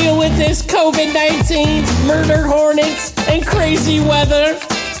had to deal with this COVID-19, murder hornets, and crazy weather.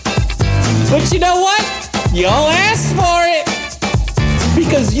 But you know what? Y'all asked for it.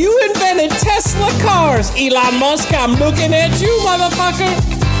 Because you invented Tesla cars. Elon Musk, I'm looking at you, motherfucker.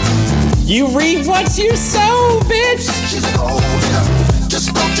 You reap what you sow, bitch.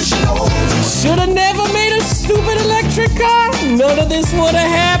 Shoulda never made a stupid electric car. None of this woulda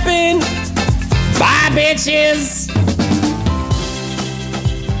happened. Bye, bitches.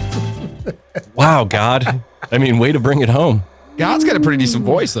 Wow, God. I mean, way to bring it home. God's got a pretty decent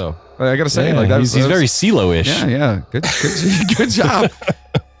voice, though. I gotta say, Yeah, like that he's very CeeLo-ish. Yeah. Good job.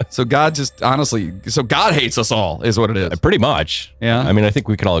 So God just honestly, so God hates us all, is what it is. Pretty much. Yeah. I mean, I think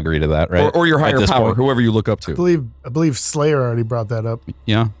we can all agree to that, right? Or your At higher this power, point. whoever you look up to. I believe Slayer already brought that up.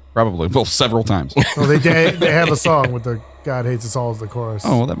 Yeah, probably. Well, several times. Well, they have a song with the "God hates us all" as the chorus.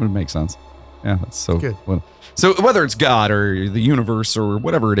 Oh, well, that would make sense. Yeah, that's so Good. Well, so whether it's God or the universe or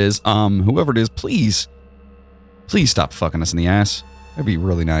whatever it is, whoever it is, please stop fucking us in the ass. That'd be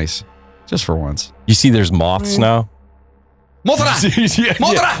really nice, just for once. You see, there's moths now. Mothra! Yeah.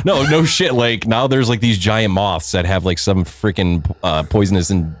 Mothra! No shit. Like now, there's like these giant moths that have like some freaking poisonous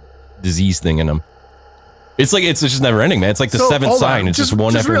and disease thing in them. It's just never ending, man. It's like the seventh hold on. sign. It's just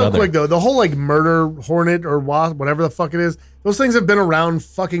one after real another. Quick though, the whole like murder hornet or wasp, whatever the fuck it is, those things have been around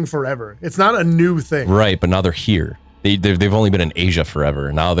fucking forever. It's not a new thing. Right, but now they're here. They've only been in Asia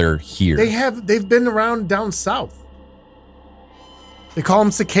forever. Now they're here. They've been around down south. They call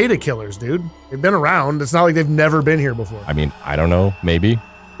them cicada killers, dude. They've been around. It's not like they've never been here before. I mean, I don't know. Maybe.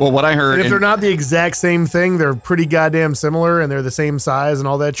 Well, what I heard, And if they're not the exact same thing, they're pretty goddamn similar, and they're the same size and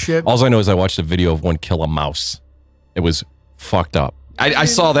all that shit. All I know is I watched a video of one kill a mouse. It was fucked up. I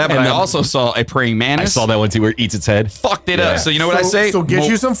saw that, but I also saw a praying mantis. I saw that one too, where it eats its head. Fucked it up. So you know what I say? So get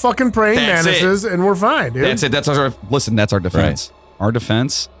you some fucking praying That's mantises, and we're fine, dude. That's it. That's our That's our defense. Our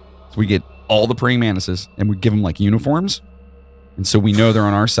defense. So we get all the praying mantises, and we give them like uniforms, and so we know they're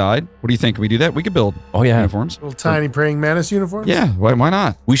on our side. What do you think? Can we do that? We could build. Uniforms. Little tiny praying mantis uniforms. Yeah. Why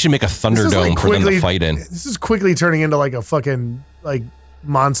not? We should make a Thunderdome for them to fight in. This is quickly turning into like a fucking like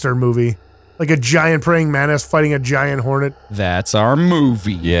monster movie. Like a giant praying mantis fighting a giant hornet. That's our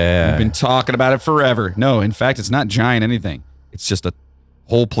movie. Yeah. We've been talking about it forever. No, in fact, it's not giant anything. It's just a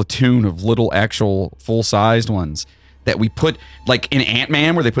whole platoon of little actual full-sized ones that we put like in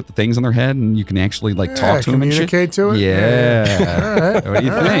Ant-Man where they put the things on their head and you can actually like talk to them and shit. Communicate to it? Yeah. All right. What do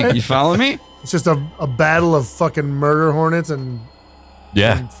you think? You follow me? It's just a battle of fucking murder hornets and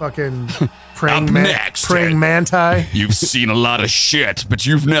fucking praying, praying manti. You've seen a lot of shit, but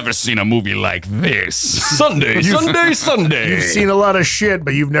you've never seen a movie like this. Sunday. You've seen a lot of shit,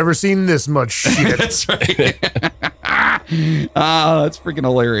 but you've never seen this much shit. That's right. That's freaking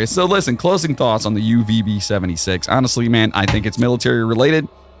hilarious. So listen, closing thoughts on the UVB-76. Honestly, man, I think it's military related.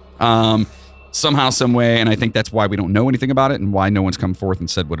 Somehow, some way, and I think that's why we don't know anything about it and why no one's come forth and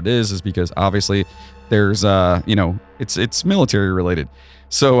said what it is because obviously there's it's military related.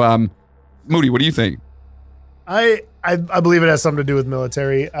 So Moody, what do you think? I believe it has something to do with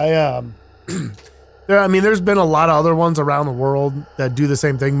military. There's been a lot of other ones around the world that do the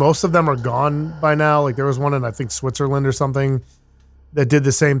same thing. Most of them are gone by now. Like there was one in I think Switzerland or something that did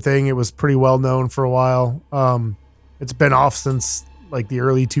the same thing. It was pretty well known for a while. It's been off since like the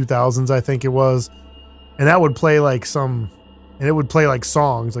early 2000s, I think it was, and that would play like songs,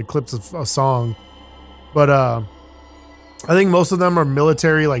 like clips of a song. But I think most of them are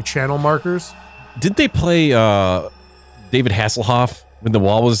military like channel markers. Did they play David Hasselhoff when the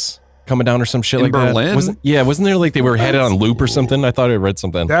wall was coming down or some shit In like Berlin? that? Wasn't there like they were headed on loop or something? I thought I read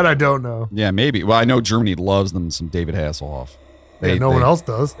something. That I don't know. Yeah, maybe. Well, I know Germany loves them some David Hasselhoff. No one else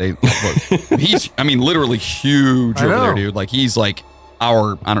does. He's literally huge I over there, know. dude. Like he's like I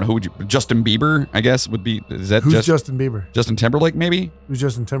don't know Justin Bieber, I guess would be. Is that Who's Justin Bieber? Justin Timberlake, maybe? Who's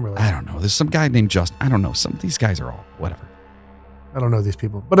Justin Timberlake? I don't know. There's some guy named Justin. I don't know. Some of these guys are all whatever. I don't know these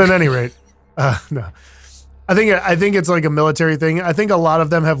people, but at any rate, no. I think it's like a military thing. I think a lot of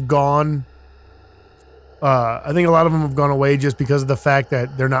them have gone. I think a lot of them have gone away just because of the fact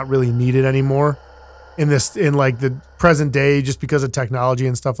that they're not really needed anymore in like the present day, just because of technology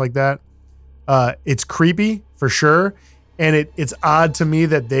and stuff like that. It's creepy for sure, and it's odd to me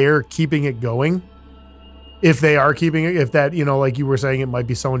that they're keeping it going. If they are keeping it, if that like you were saying, it might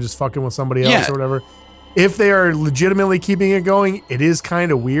be someone just fucking with somebody else or whatever. If they are legitimately keeping it going, it is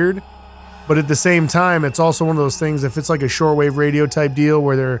kind of weird. But at the same time, it's also one of those things, if it's like a shortwave radio type deal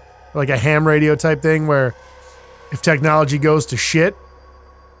where they're like a ham radio type thing where if technology goes to shit,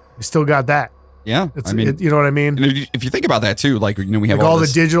 You still got that. Yeah, I mean, you know what I mean? If you think about that too, like, we have like all the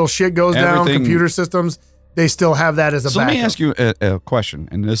this, digital shit goes down, computer systems, they still have that as a backup. Let me ask you a question,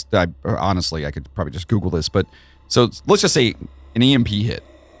 and this, honestly, I could probably just Google this, but so let's just say an EMP hit,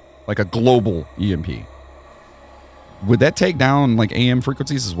 like a global EMP. Would that take down like AM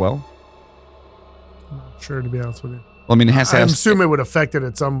frequencies as well? I'm not sure, to be honest with you. Well, I mean, it has to have, I assume it would affect it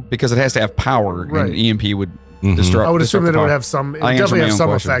at some, because it has to have power, right. and EMP would disrupt. I would assume that it would have some. It definitely have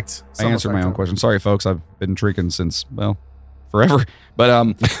some effect. I answered my own question. Sorry, folks. I've been drinking since forever.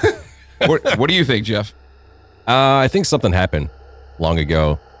 But what do you think, Jeff? I think something happened long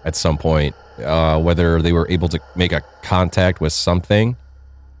ago at some point. Whether they were able to make a contact with something,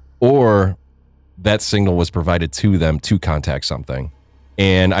 or that signal was provided to them to contact something.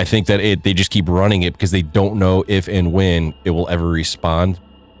 And I think that they just keep running it because they don't know if and when it will ever respond.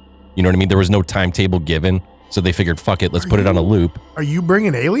 You know what I mean? There was no timetable given. So they figured, fuck it, let's put it on a loop. Are you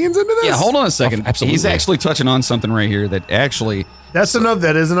bringing aliens into this? Yeah, hold on a second. Absolutely. He's actually touching on something right here that actually... That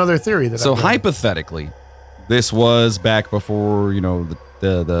is another theory. So hypothetically, this was back before,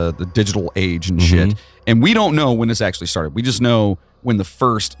 the digital age and shit. And we don't know when this actually started. We just know when the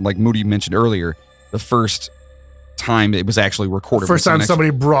first, like Moody mentioned earlier, the first time it was actually recorded. First time somebody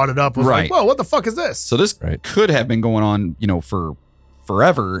brought it up was like, whoa, what the fuck is this? So this could have been going on, for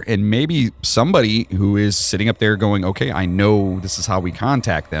forever, and maybe somebody who is sitting up there going, okay, I know this is how we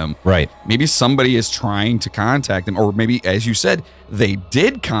contact them. Right. Maybe somebody is trying to contact them, or maybe, as you said, they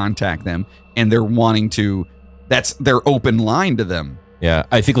did contact them and they're wanting to, that's their open line to them. Yeah,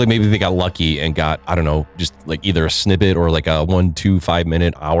 I think like maybe they got lucky and got, I don't know, just like either a snippet or like a 1, 2, 5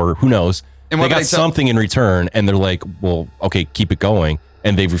 minute, hour, who knows. And they got something in return, and they're like, well, okay, keep it going.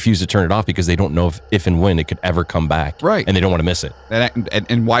 And they've refused to turn it off because they don't know if and when it could ever come back. Right. And they don't want to miss it.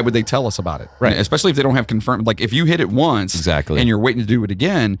 And why would they tell us about it? Right. Especially if they don't have confirmed. Like, if you hit it once and you're waiting to do it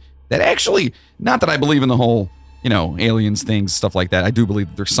again, that actually, not that I believe in the whole, aliens things, stuff like that. I do believe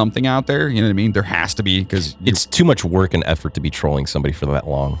that there's something out there. You know what I mean? There has to be, because it's too much work and effort to be trolling somebody for that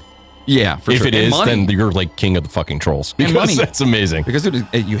long. Yeah, for sure. If it is, then you're like king of the fucking trolls. Because that's amazing. Because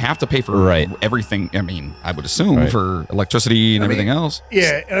you have to pay for everything. I mean, I would assume for electricity and everything else.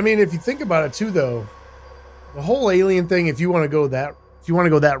 Yeah, and I mean, if you think about it too, though, the whole alien thing. If you want to go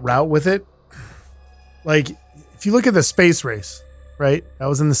that route with it, like if you look at the space race, right? That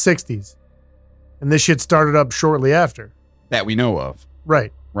was in the '60s, and this shit started up shortly after. That we know of.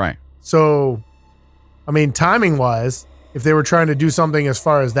 Right. Right. So, I mean, timing wise, if they were trying to do something as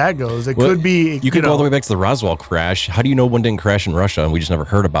far as that goes, it could be. You could go all the way back to the Roswell crash. How do you know one didn't crash in Russia and we just never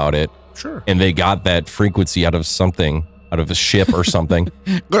heard about it? Sure. And they got that frequency out of something, out of a ship or something,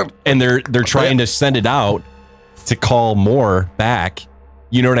 and they're trying to send it out to call more back.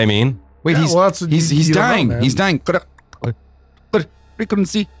 You know what I mean? Wait, he's dying. He's dying.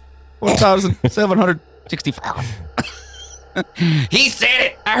 Frequency 1,765. He said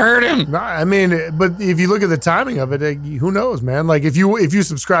it. I heard him. No, I mean, but if you look at the timing of it, who knows, man? Like if you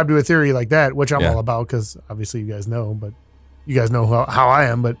subscribe to a theory like that, which I'm all about, because obviously you guys know, but you guys know how I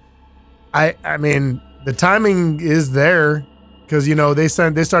am. But I mean, the timing is there because they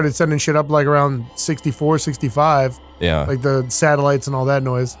started sending shit up like around 64, 65. Yeah, like the satellites and all that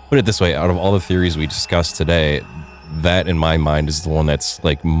noise. Put it this way: out of all the theories we discussed today, that in my mind is the one that's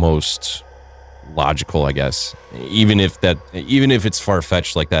like most logical, I guess. Even if it's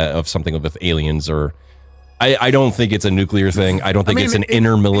far-fetched like that of something with aliens, or I don't think it's a nuclear thing. I don't think it's an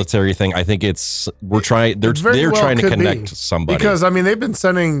inter-military thing. I think they're trying to connect somebody. Because they've been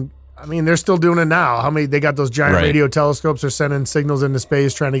sending, they're still doing it now. They got those giant radio telescopes, they're sending signals into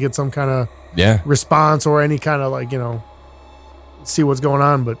space trying to get some kind of response or any kind of see what's going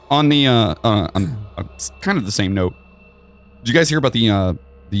on. But on the on kind of the same note, did you guys hear about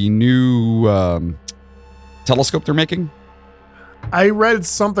the new telescope they're making? I read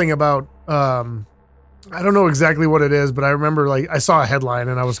something about I don't know exactly what it is, but I remember I saw a headline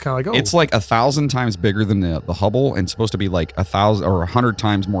and I was kind of like, oh, it's like 1,000 times bigger than the Hubble, and supposed to be like 1,000 or 100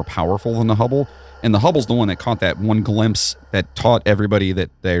 times more powerful than the Hubble. And the Hubble's the one that caught that one glimpse that taught everybody that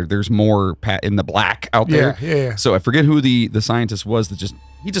there's more in the black out there. Yeah. So I forget who the scientist was that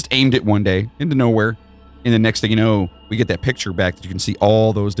he just aimed it one day into nowhere. And the next thing you know, we get that picture back that you can see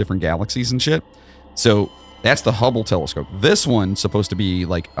all those different galaxies and shit. So that's the Hubble telescope. This one's supposed to be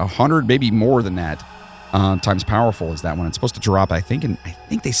like 100, maybe more than that, times powerful as that one. It's supposed to drop, I think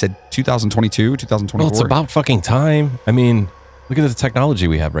they said 2022, 2024. Well, it's about fucking time. Look at the technology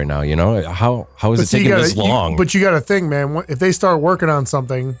we have right now. How is it taking this long? But you got to think, man. If they start working on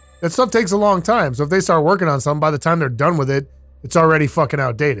something, that stuff takes a long time. So if they start working on something, by the time they're done with it, it's already fucking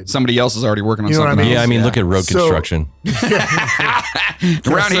outdated. Somebody else is already working on You know what something I mean? else. Yeah, I mean, look at road So- construction.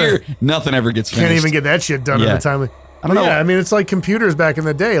 Around here, nothing ever gets finished. Can't even get that shit done in Yeah. a timely. I don't know. Yeah, I mean, it's like computers back in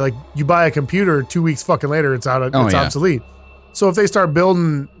the day. Like you buy a computer, 2 weeks fucking later, it's out. It's obsolete. So if they start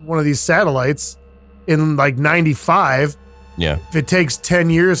building one of these satellites in like 95, Yeah. if it takes 10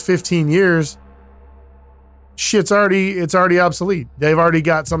 years, 15 years, it's already obsolete. They've already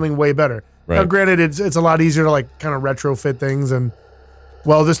got something way better. Now, Right. granted, it's a lot easier to like kind of retrofit things, and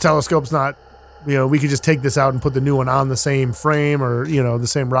well, this telescope's not. We could just take this out and put the new one on the same frame or the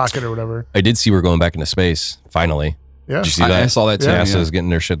same rocket or whatever. I did see we're going back into space, finally. Yeah. Did you see that? I saw that too. NASA's getting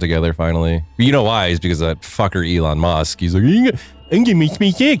their shit together finally. But you know why? It's because of that fucker Elon Musk. He's like, I'm gonna make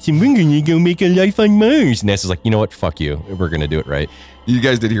SpaceX and we're gonna go make a life on Mars. NASA's like, you know what? Fuck you. We're gonna do it right. You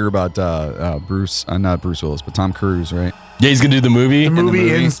guys did hear about not Bruce Willis, but Tom Cruise, right? Yeah, he's gonna do the movie. The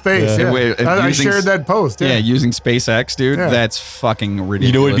movie in space. Yeah. Yeah. Wait, and I using- shared that post. Yeah, Yeah. using SpaceX, dude. Yeah. That's fucking ridiculous.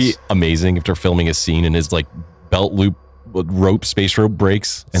 You know what would be amazing if they're filming a scene and his like belt loop space rope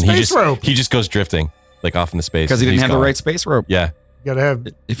breaks and Space rope. he just goes drifting like off into space because he and didn't he's have the gone. right space rope. Yeah, You gotta have.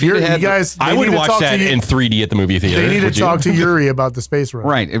 If he Yuri, had you guys, I they would need to watch talk that to you- in 3D at the movie theater. They need to Would you? talk to Yuri about the space rope.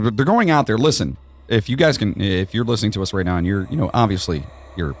 Right. If they're going out there. Listen, if you guys can, if you're listening to us right now and you're, obviously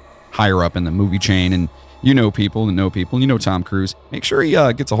you're higher up in the movie chain and you know people that know people, Tom Cruise, make sure he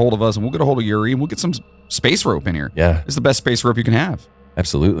gets a hold of us and we'll get a hold of Yuri and we'll get some space rope in here. Yeah, It's the best space rope you can have.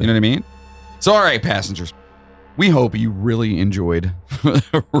 absolutely. You know what I mean? So, all right, passengers, we hope you really enjoyed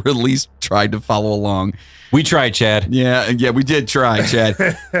or at least tried to follow along. We tried, Chad. Yeah, we did try, Chad.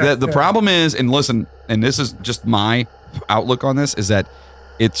 The problem is, and listen, and this is just my outlook on this, is that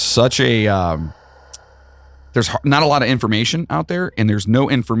it's such a there's not a lot of information out there, and there's no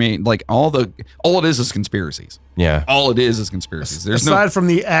information. Like all it is conspiracies. Yeah. All it is conspiracies. There's Aside from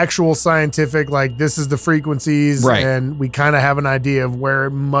the actual scientific, like this is the frequencies, Right. and we kind of have an idea of where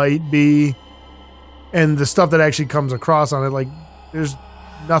it might be, and the stuff that actually comes across on it, like there's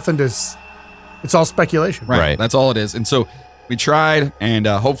nothing to. It's all speculation. Right. That's all it is. And so we tried, and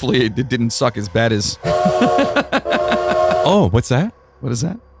hopefully it didn't suck as bad as. Oh, what's that? What is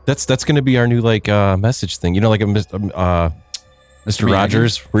that? That's going to be our new like message thing. Like a Mr.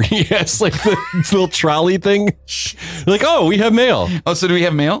 Rogers, where he has like the little trolley thing. Like, oh, we have mail. Oh, so do we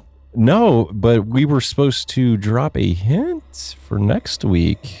have mail? No, but we were supposed to drop a hint for next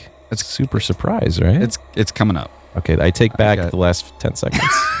week. It's super surprise, right? It's coming up. Okay, I take back the last 10 seconds.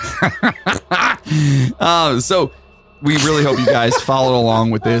 So we really hope you guys followed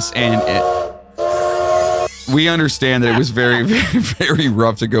along with this, and we understand that it was very, very, very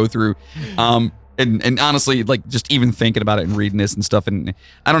rough to go through. And honestly, like just even thinking about it and reading this and stuff, and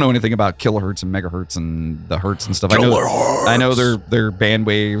I don't know anything about kilohertz and megahertz and the hertz and stuff. I know they're band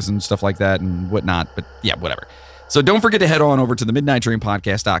waves and stuff like that and whatnot, but yeah, whatever. So don't forget to head on over to the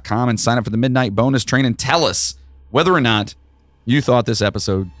midnighttrainpodcast.com and sign up for the midnight bonus train and tell us whether or not you thought this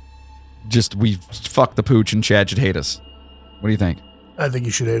episode we fucked the pooch and Chad should hate us. What do you think? I think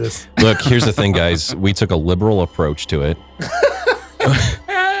you should hate us. Look, here's the thing, guys. We took a liberal approach to it.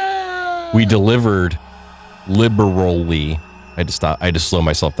 We delivered liberally. I had to slow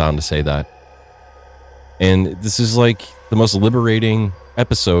myself down to say that. And this is like the most liberating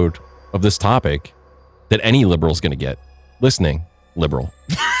episode of this topic that any liberal's going to get. Listening, liberal.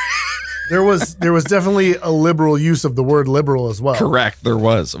 There was definitely a liberal use of the word liberal as well. Correct. There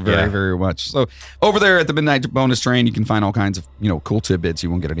was very, Yeah. very much. So over there at the Midnight Bonus Train, you can find all kinds of, cool tidbits you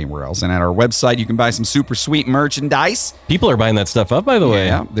won't get anywhere else. And at our website, you can buy some super sweet merchandise. People are buying that stuff up, by the way.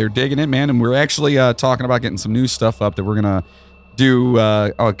 Yeah, they're digging it, man. And we're actually talking about getting some new stuff up that we're going to do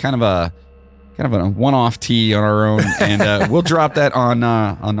kind of a one-off tee on our own. And we'll drop that on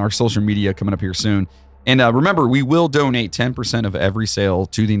our social media coming up here soon. And remember, we will donate 10% of every sale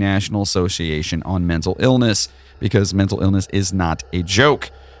to the National Association on Mental Illness, because mental illness is not a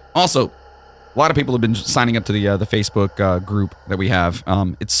joke. Also, a lot of people have been signing up to the Facebook group that we have.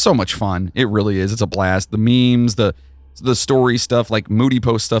 It's so much fun. It really is. It's a blast. The memes, the story stuff, like Moody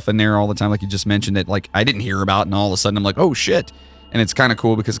posts stuff in there all the time, like you just mentioned, that like I didn't hear about, and all of a sudden I'm like, oh shit. And it's kind of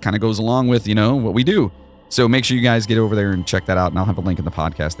cool because it kind of goes along with, what we do. So make sure you guys get over there and check that out, and I'll have a link in the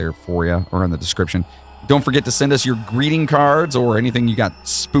podcast there for you or in the description. Don't forget to send us your greeting cards or anything you got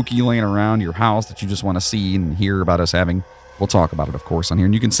spooky laying around your house that you just want to see and hear about us having. We'll talk about it, of course, on here.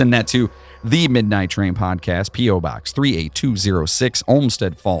 And you can send that to the Midnight Train Podcast, P.O. Box 38206,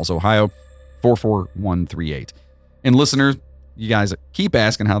 Olmsted Falls, Ohio, 44138. And listeners, you guys keep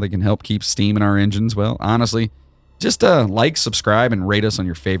asking how they can help keep steam in our engines. Well, honestly, just like, subscribe, and rate us on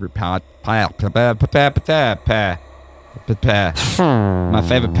your favorite my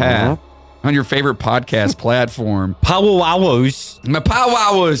favorite on your favorite podcast platform. Powwows. My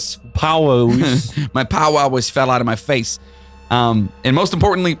powwows. Powwows. My powwows fell out of my face. And most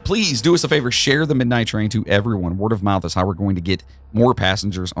importantly, please do us a favor. Share the Midnight Train to everyone. Word of mouth is how we're going to get more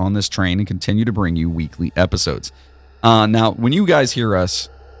passengers on this train and continue to bring you weekly episodes. Now, when you guys hear us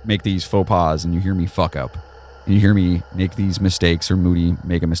make these faux pas and you hear me fuck up and you hear me make these mistakes or Moody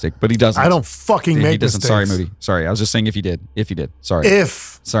make a mistake, but he doesn't. I don't fucking make doesn't. mistakes. Sorry, Moody. Sorry. I was just saying if you did. If you did. Sorry.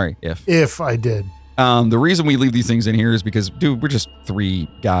 If I did. The reason we leave these things in here is because, dude, we're just three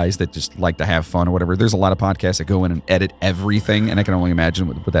guys that just like to have fun or whatever. There's a lot of podcasts that go in and edit everything, and I can only imagine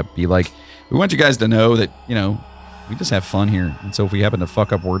what that be like. We want you guys to know that, you know, we just have fun here. And so if we happen to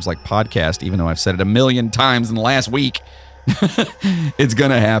fuck up words like podcast, even though I've said it 1,000,000 times in the last week, it's going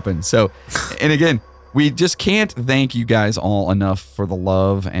to happen. So, and again, we just can't thank you guys all enough for the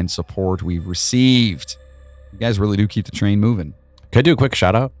love and support we've received. You guys really do keep the train moving. Can I do a quick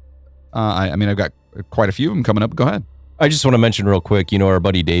shout out? I mean, I've got quite a few of them coming up. Go ahead. I just want to mention real quick, you know, our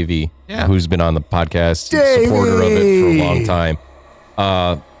buddy Davey, who's been on the podcast, Davey! supporter of it for a long time.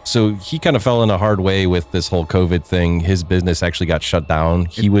 So he kind of fell in a hard way with this whole COVID thing. His business actually got shut down.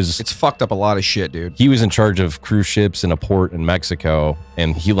 It's fucked up a lot of shit, dude. He was in charge of cruise ships in a port in Mexico,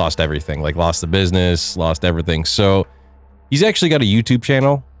 and he lost everything, like lost the business, lost everything. So he's actually got a YouTube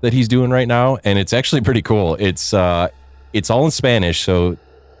channel that he's doing right now, and it's actually pretty cool. It's all in Spanish, so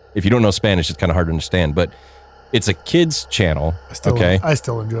if you don't know Spanish, it's kind of hard to understand, but it's a kid's channel. I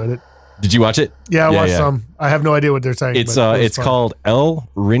still enjoyed it. Did you watch it? Yeah, I watched some. I have no idea what they're saying. It's but it's fun. called El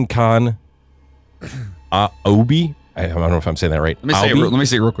Rincon Obi. I don't know if I'm saying that right. Let me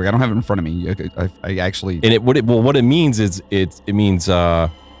say it real quick. I don't have it in front of me. I actually. And what it means is it means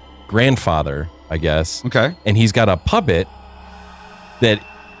grandfather, I guess. Okay. And he's got a puppet that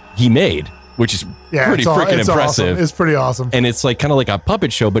he made, which is pretty freaking impressive. Awesome. It's pretty awesome. And it's like kind of like a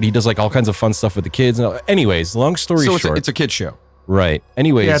puppet show, but he does like all kinds of fun stuff with the kids. Anyways, long story short, it's a kid show. Right.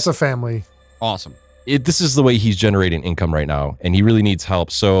 Anyways. Yeah, it's a family. Awesome. This is the way he's generating income right now, and he really needs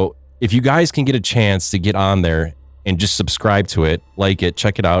help. So if you guys can get a chance to get on there and just subscribe to it, like it,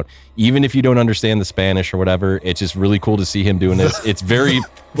 check it out. Even if you don't understand the Spanish or whatever, it's just really cool to see him doing this. It's very you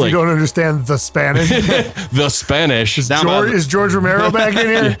don't understand the Spanish. The Spanish. Is George Romero back in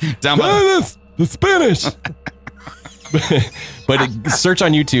here? Down by the Spanish. But search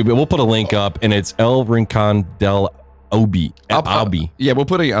on YouTube, and we'll put a link up, and it's El Rincon del Obi. Yeah, we'll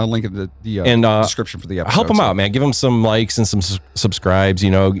put a link in the description for the episode. Help him out, man. Give him some likes and some subscribes. You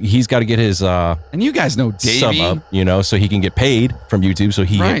know, he's got to get his and you guys know Davey, sub up, you know, so he can get paid from YouTube. So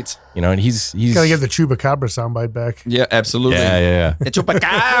you know, and he's gotta get the Chupacabra soundbite back. Yeah, absolutely. Yeah.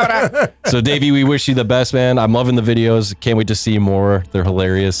 Chupacabra. So Davey, we wish you the best, man. I'm loving the videos. Can't wait to see more. They're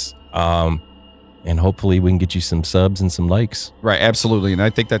hilarious. And hopefully we can get you some subs and some likes. Right, absolutely. And I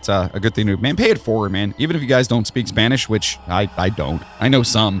think that's a good thing to do. Man, pay it forward, man. Even if you guys don't speak Spanish, which I don't. I know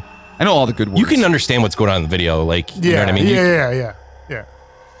some. I know all the good words. You can understand what's going on in the video. Like, you know what I mean? Yeah.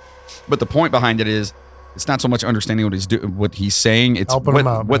 But the point behind it is, it's not so much understanding what he's saying. It's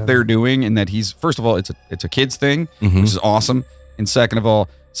what they're doing, and that he's, first of all, it's a kid's thing, which is awesome. And second of all,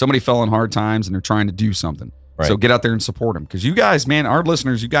 somebody fell in hard times and they're trying to do something. Right. So get out there and support them, because you guys, man, our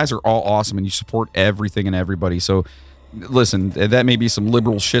listeners, you guys are all awesome, and you support everything and everybody. So listen, that may be some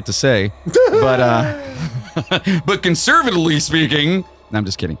liberal shit to say, but conservatively speaking, no, I'm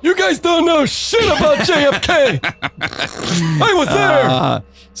just kidding. You guys don't know shit about JFK. I was there.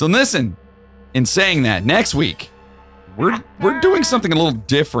 So listen, in saying that, next week we're doing something a little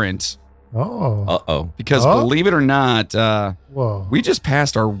different. Because believe it or not, we just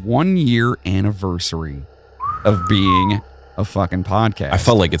passed our 1-year anniversary of being a fucking podcast. I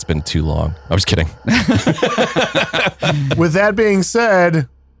felt like it's been too long. I was kidding. With that being said,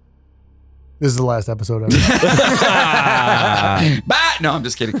 this is the last episode of it. No, I'm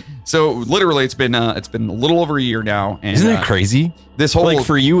just kidding. So literally, it's been a little over a year now. And, isn't that crazy? This whole, like,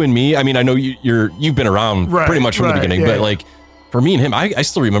 for you and me. I mean, I know you've been around pretty much from the beginning, but like for me and him, I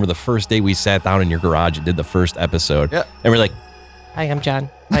still remember the first day we sat down in your garage and did the first episode. Yeah. And we're like, "Hi, I'm John.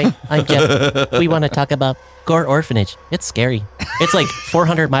 Hi, I'm Jeff. We want to talk about Gore Orphanage. It's scary. It's like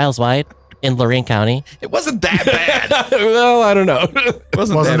 400 miles wide in Lorain County." It wasn't that bad. Well, I don't know. It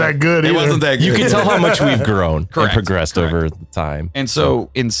wasn't that good. It wasn't that good. You can tell how much we've grown and progressed Correct. over the time. And so,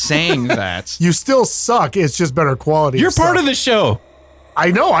 in saying that, You still suck. It's just better quality. You're part of the show.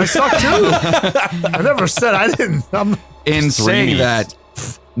 I know. I suck too. I never said I didn't. In saying that,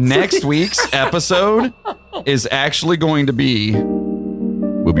 next week's episode is actually going to be.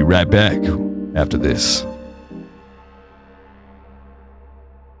 We'll be right back after this.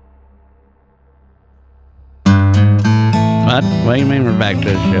 What? What do you mean we're back to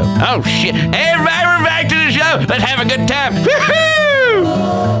the show? Oh, shit. Everybody, we're back to the show. Let's have a good time. Woo-hoo!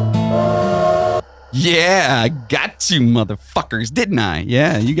 Yeah, I got you, motherfuckers, didn't I?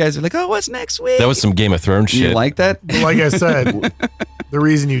 Yeah, you guys are like, oh, what's next week? That was some Game of Thrones shit. You like that? Like I said, the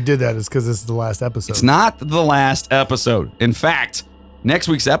reason you did that is because this is the last episode. It's not the last episode. In fact, next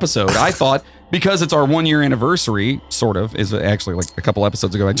week's episode, I thought, because it's our 1 year anniversary, sort of, is actually like a couple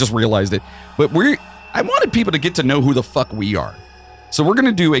episodes ago. I just realized it. But I wanted people to get to know who the fuck we are. So we're going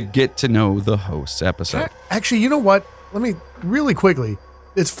to do a get to know the hosts episode. Actually, you know what? Let me really quickly.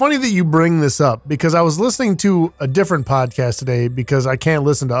 It's funny that you bring this up because I was listening to a different podcast today because I can't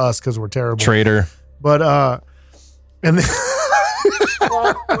listen to us because we're terrible. Traitor. But, and then,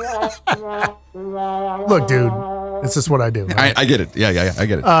 look, dude, it's just what I do. Right? I get it. Yeah, I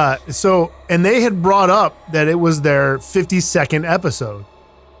get it. So, and they had brought up that it was their 52nd episode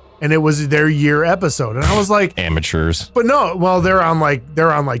and it was their year episode. And I was like, amateurs. But no, well, they're on like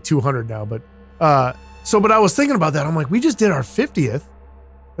 200 now. But, but I was thinking about that. I'm like, we just did our 50th.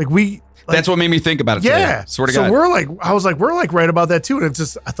 That's what made me think about it today. Yeah. Swear to so God. we're like right about that too. And it's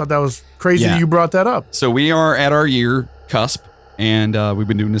just, I thought that was crazy that you brought that up. So we are at our year cusp and we've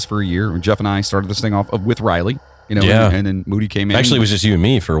been doing this for a year. Jeff and I started this thing off with Riley, and then Moody came in. Actually, it was just you and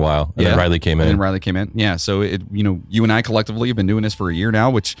me for a while. And then Riley came in. Yeah. So you and I collectively have been doing this for a year now,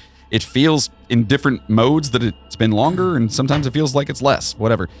 which it feels in different modes that it's been longer and sometimes it feels like it's less,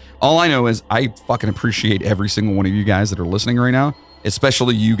 whatever. All I know is I fucking appreciate every single one of you guys that are listening right now.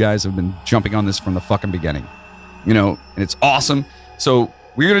 Especially you guys have been jumping on this from the fucking beginning, and it's awesome. So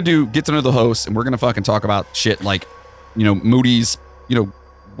we're going to get to know the hosts and we're going to fucking talk about shit like, Moody's,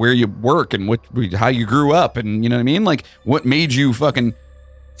 where you work and how you grew up and you know what I mean? Like what made you fucking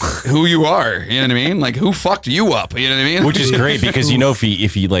who you are, you know what I mean? Like who fucked you up, you know what I mean? Which is great because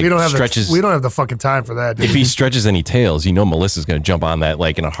if he like stretches, we don't have the fucking time for that. Dude. If he stretches any tails, Melissa's gonna jump on that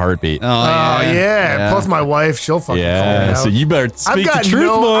like in a heartbeat. Oh yeah. Plus my wife, she'll fucking call me out. So you better speak the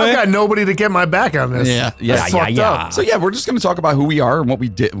truth, boy. I've got nobody to get my back on this. Yeah. So we're just gonna talk about who we are and what we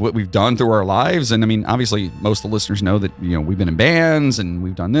did, what we've done through our lives. And I mean, obviously, most of the listeners know that we've been in bands and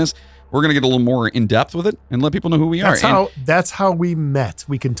we've done this. We're going to get a little more in depth with it and let people know who we are. That's how we met.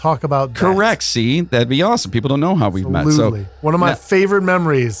 We can talk about that. Correct. See, that'd be awesome. People don't know how we've met. So one of my favorite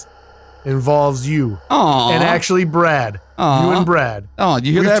memories involves you. Aww. And actually Brad. Aww. You and Brad. Oh,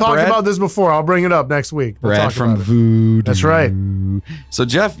 you hear We've that, talked Brad? about this before. I'll bring it up next week. Brad from Voodoo. That's right. So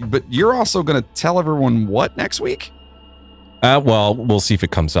Jeff, but you're also going to tell everyone what next week? Well, we'll see if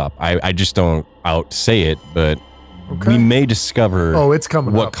it comes up. I just don't say it, but we may discover it's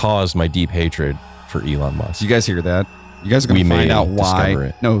coming what up. Caused my deep hatred for Elon Musk. You guys hear that? You guys are going to find out why.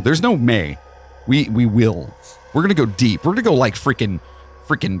 It. No, there's no may. We will. We're going to go deep. We're going to go like freaking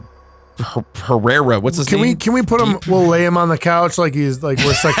Herrera. What's his name? Can we put him? We'll lay him on the couch like he's like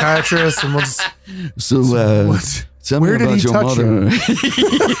we're psychiatrists, and we'll just. Tell Where me did about he your touch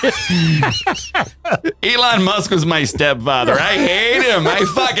mother. Elon Musk was my stepfather. I hate him. I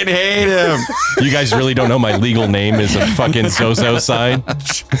fucking hate him. You guys really don't know my legal name is a fucking so-so sign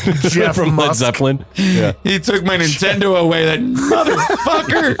Jeff from Led Musk. Zeppelin. Yeah. He took my Nintendo away, that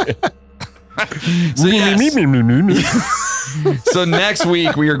motherfucker. So next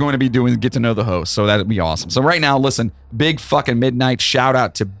week we are going to be doing Get to Know the Host. So that'd be awesome. So right now, listen, big fucking midnight shout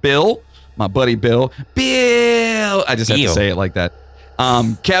out to Bill, my buddy Bill. Bill! I just have to say it like that.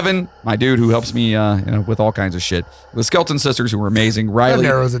 Kevin, my dude who helps me with all kinds of shit. The Skelton sisters who were amazing. Riley. That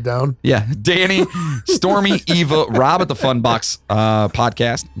narrows it down. Yeah. Danny, Stormy, Eva, Rob at the Funbox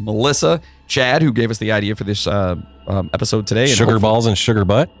podcast, Melissa, Chad, who gave us the idea for this episode today. Sugar balls and sugar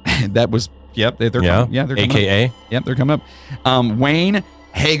butt. That was, yep, they're coming. Yeah, they're coming AKA. Up. Yep, they're coming up. Wayne,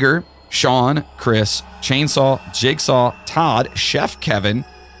 Hager, Sean, Chris, Chainsaw, Jigsaw, Todd, Chef Kevin,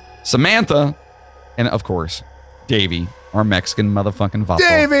 Samantha, and of course, Davey, our Mexican motherfucking vato.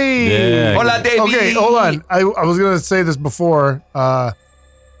 Davey! Yeah. Hola, Davey! Okay, hold on. I was going to say this before, but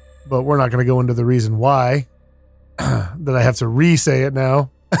we're not going to go into the reason why that I have to re-say it now.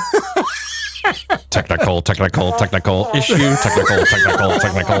 Technical issue. Technical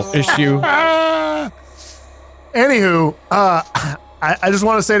issue. Anywho, I just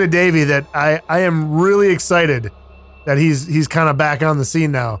want to say to Davey that I am really excited that he's kind of back on the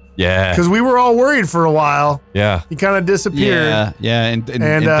scene now. Yeah. Because we were all worried for a while. Yeah. He kind of disappeared. Yeah. And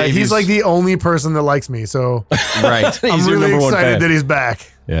he's like the only person that likes me. So right. I'm really excited that he's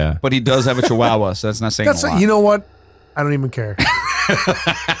back. Yeah. But he does have a chihuahua, so that's not saying a lot. You know what? I don't even care.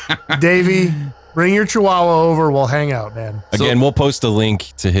 Davey, bring your chihuahua over. We'll hang out, man. Again, we'll post a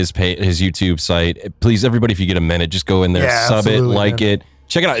link to his YouTube site. Please, everybody, if you get a minute, just go in there, sub it, like it.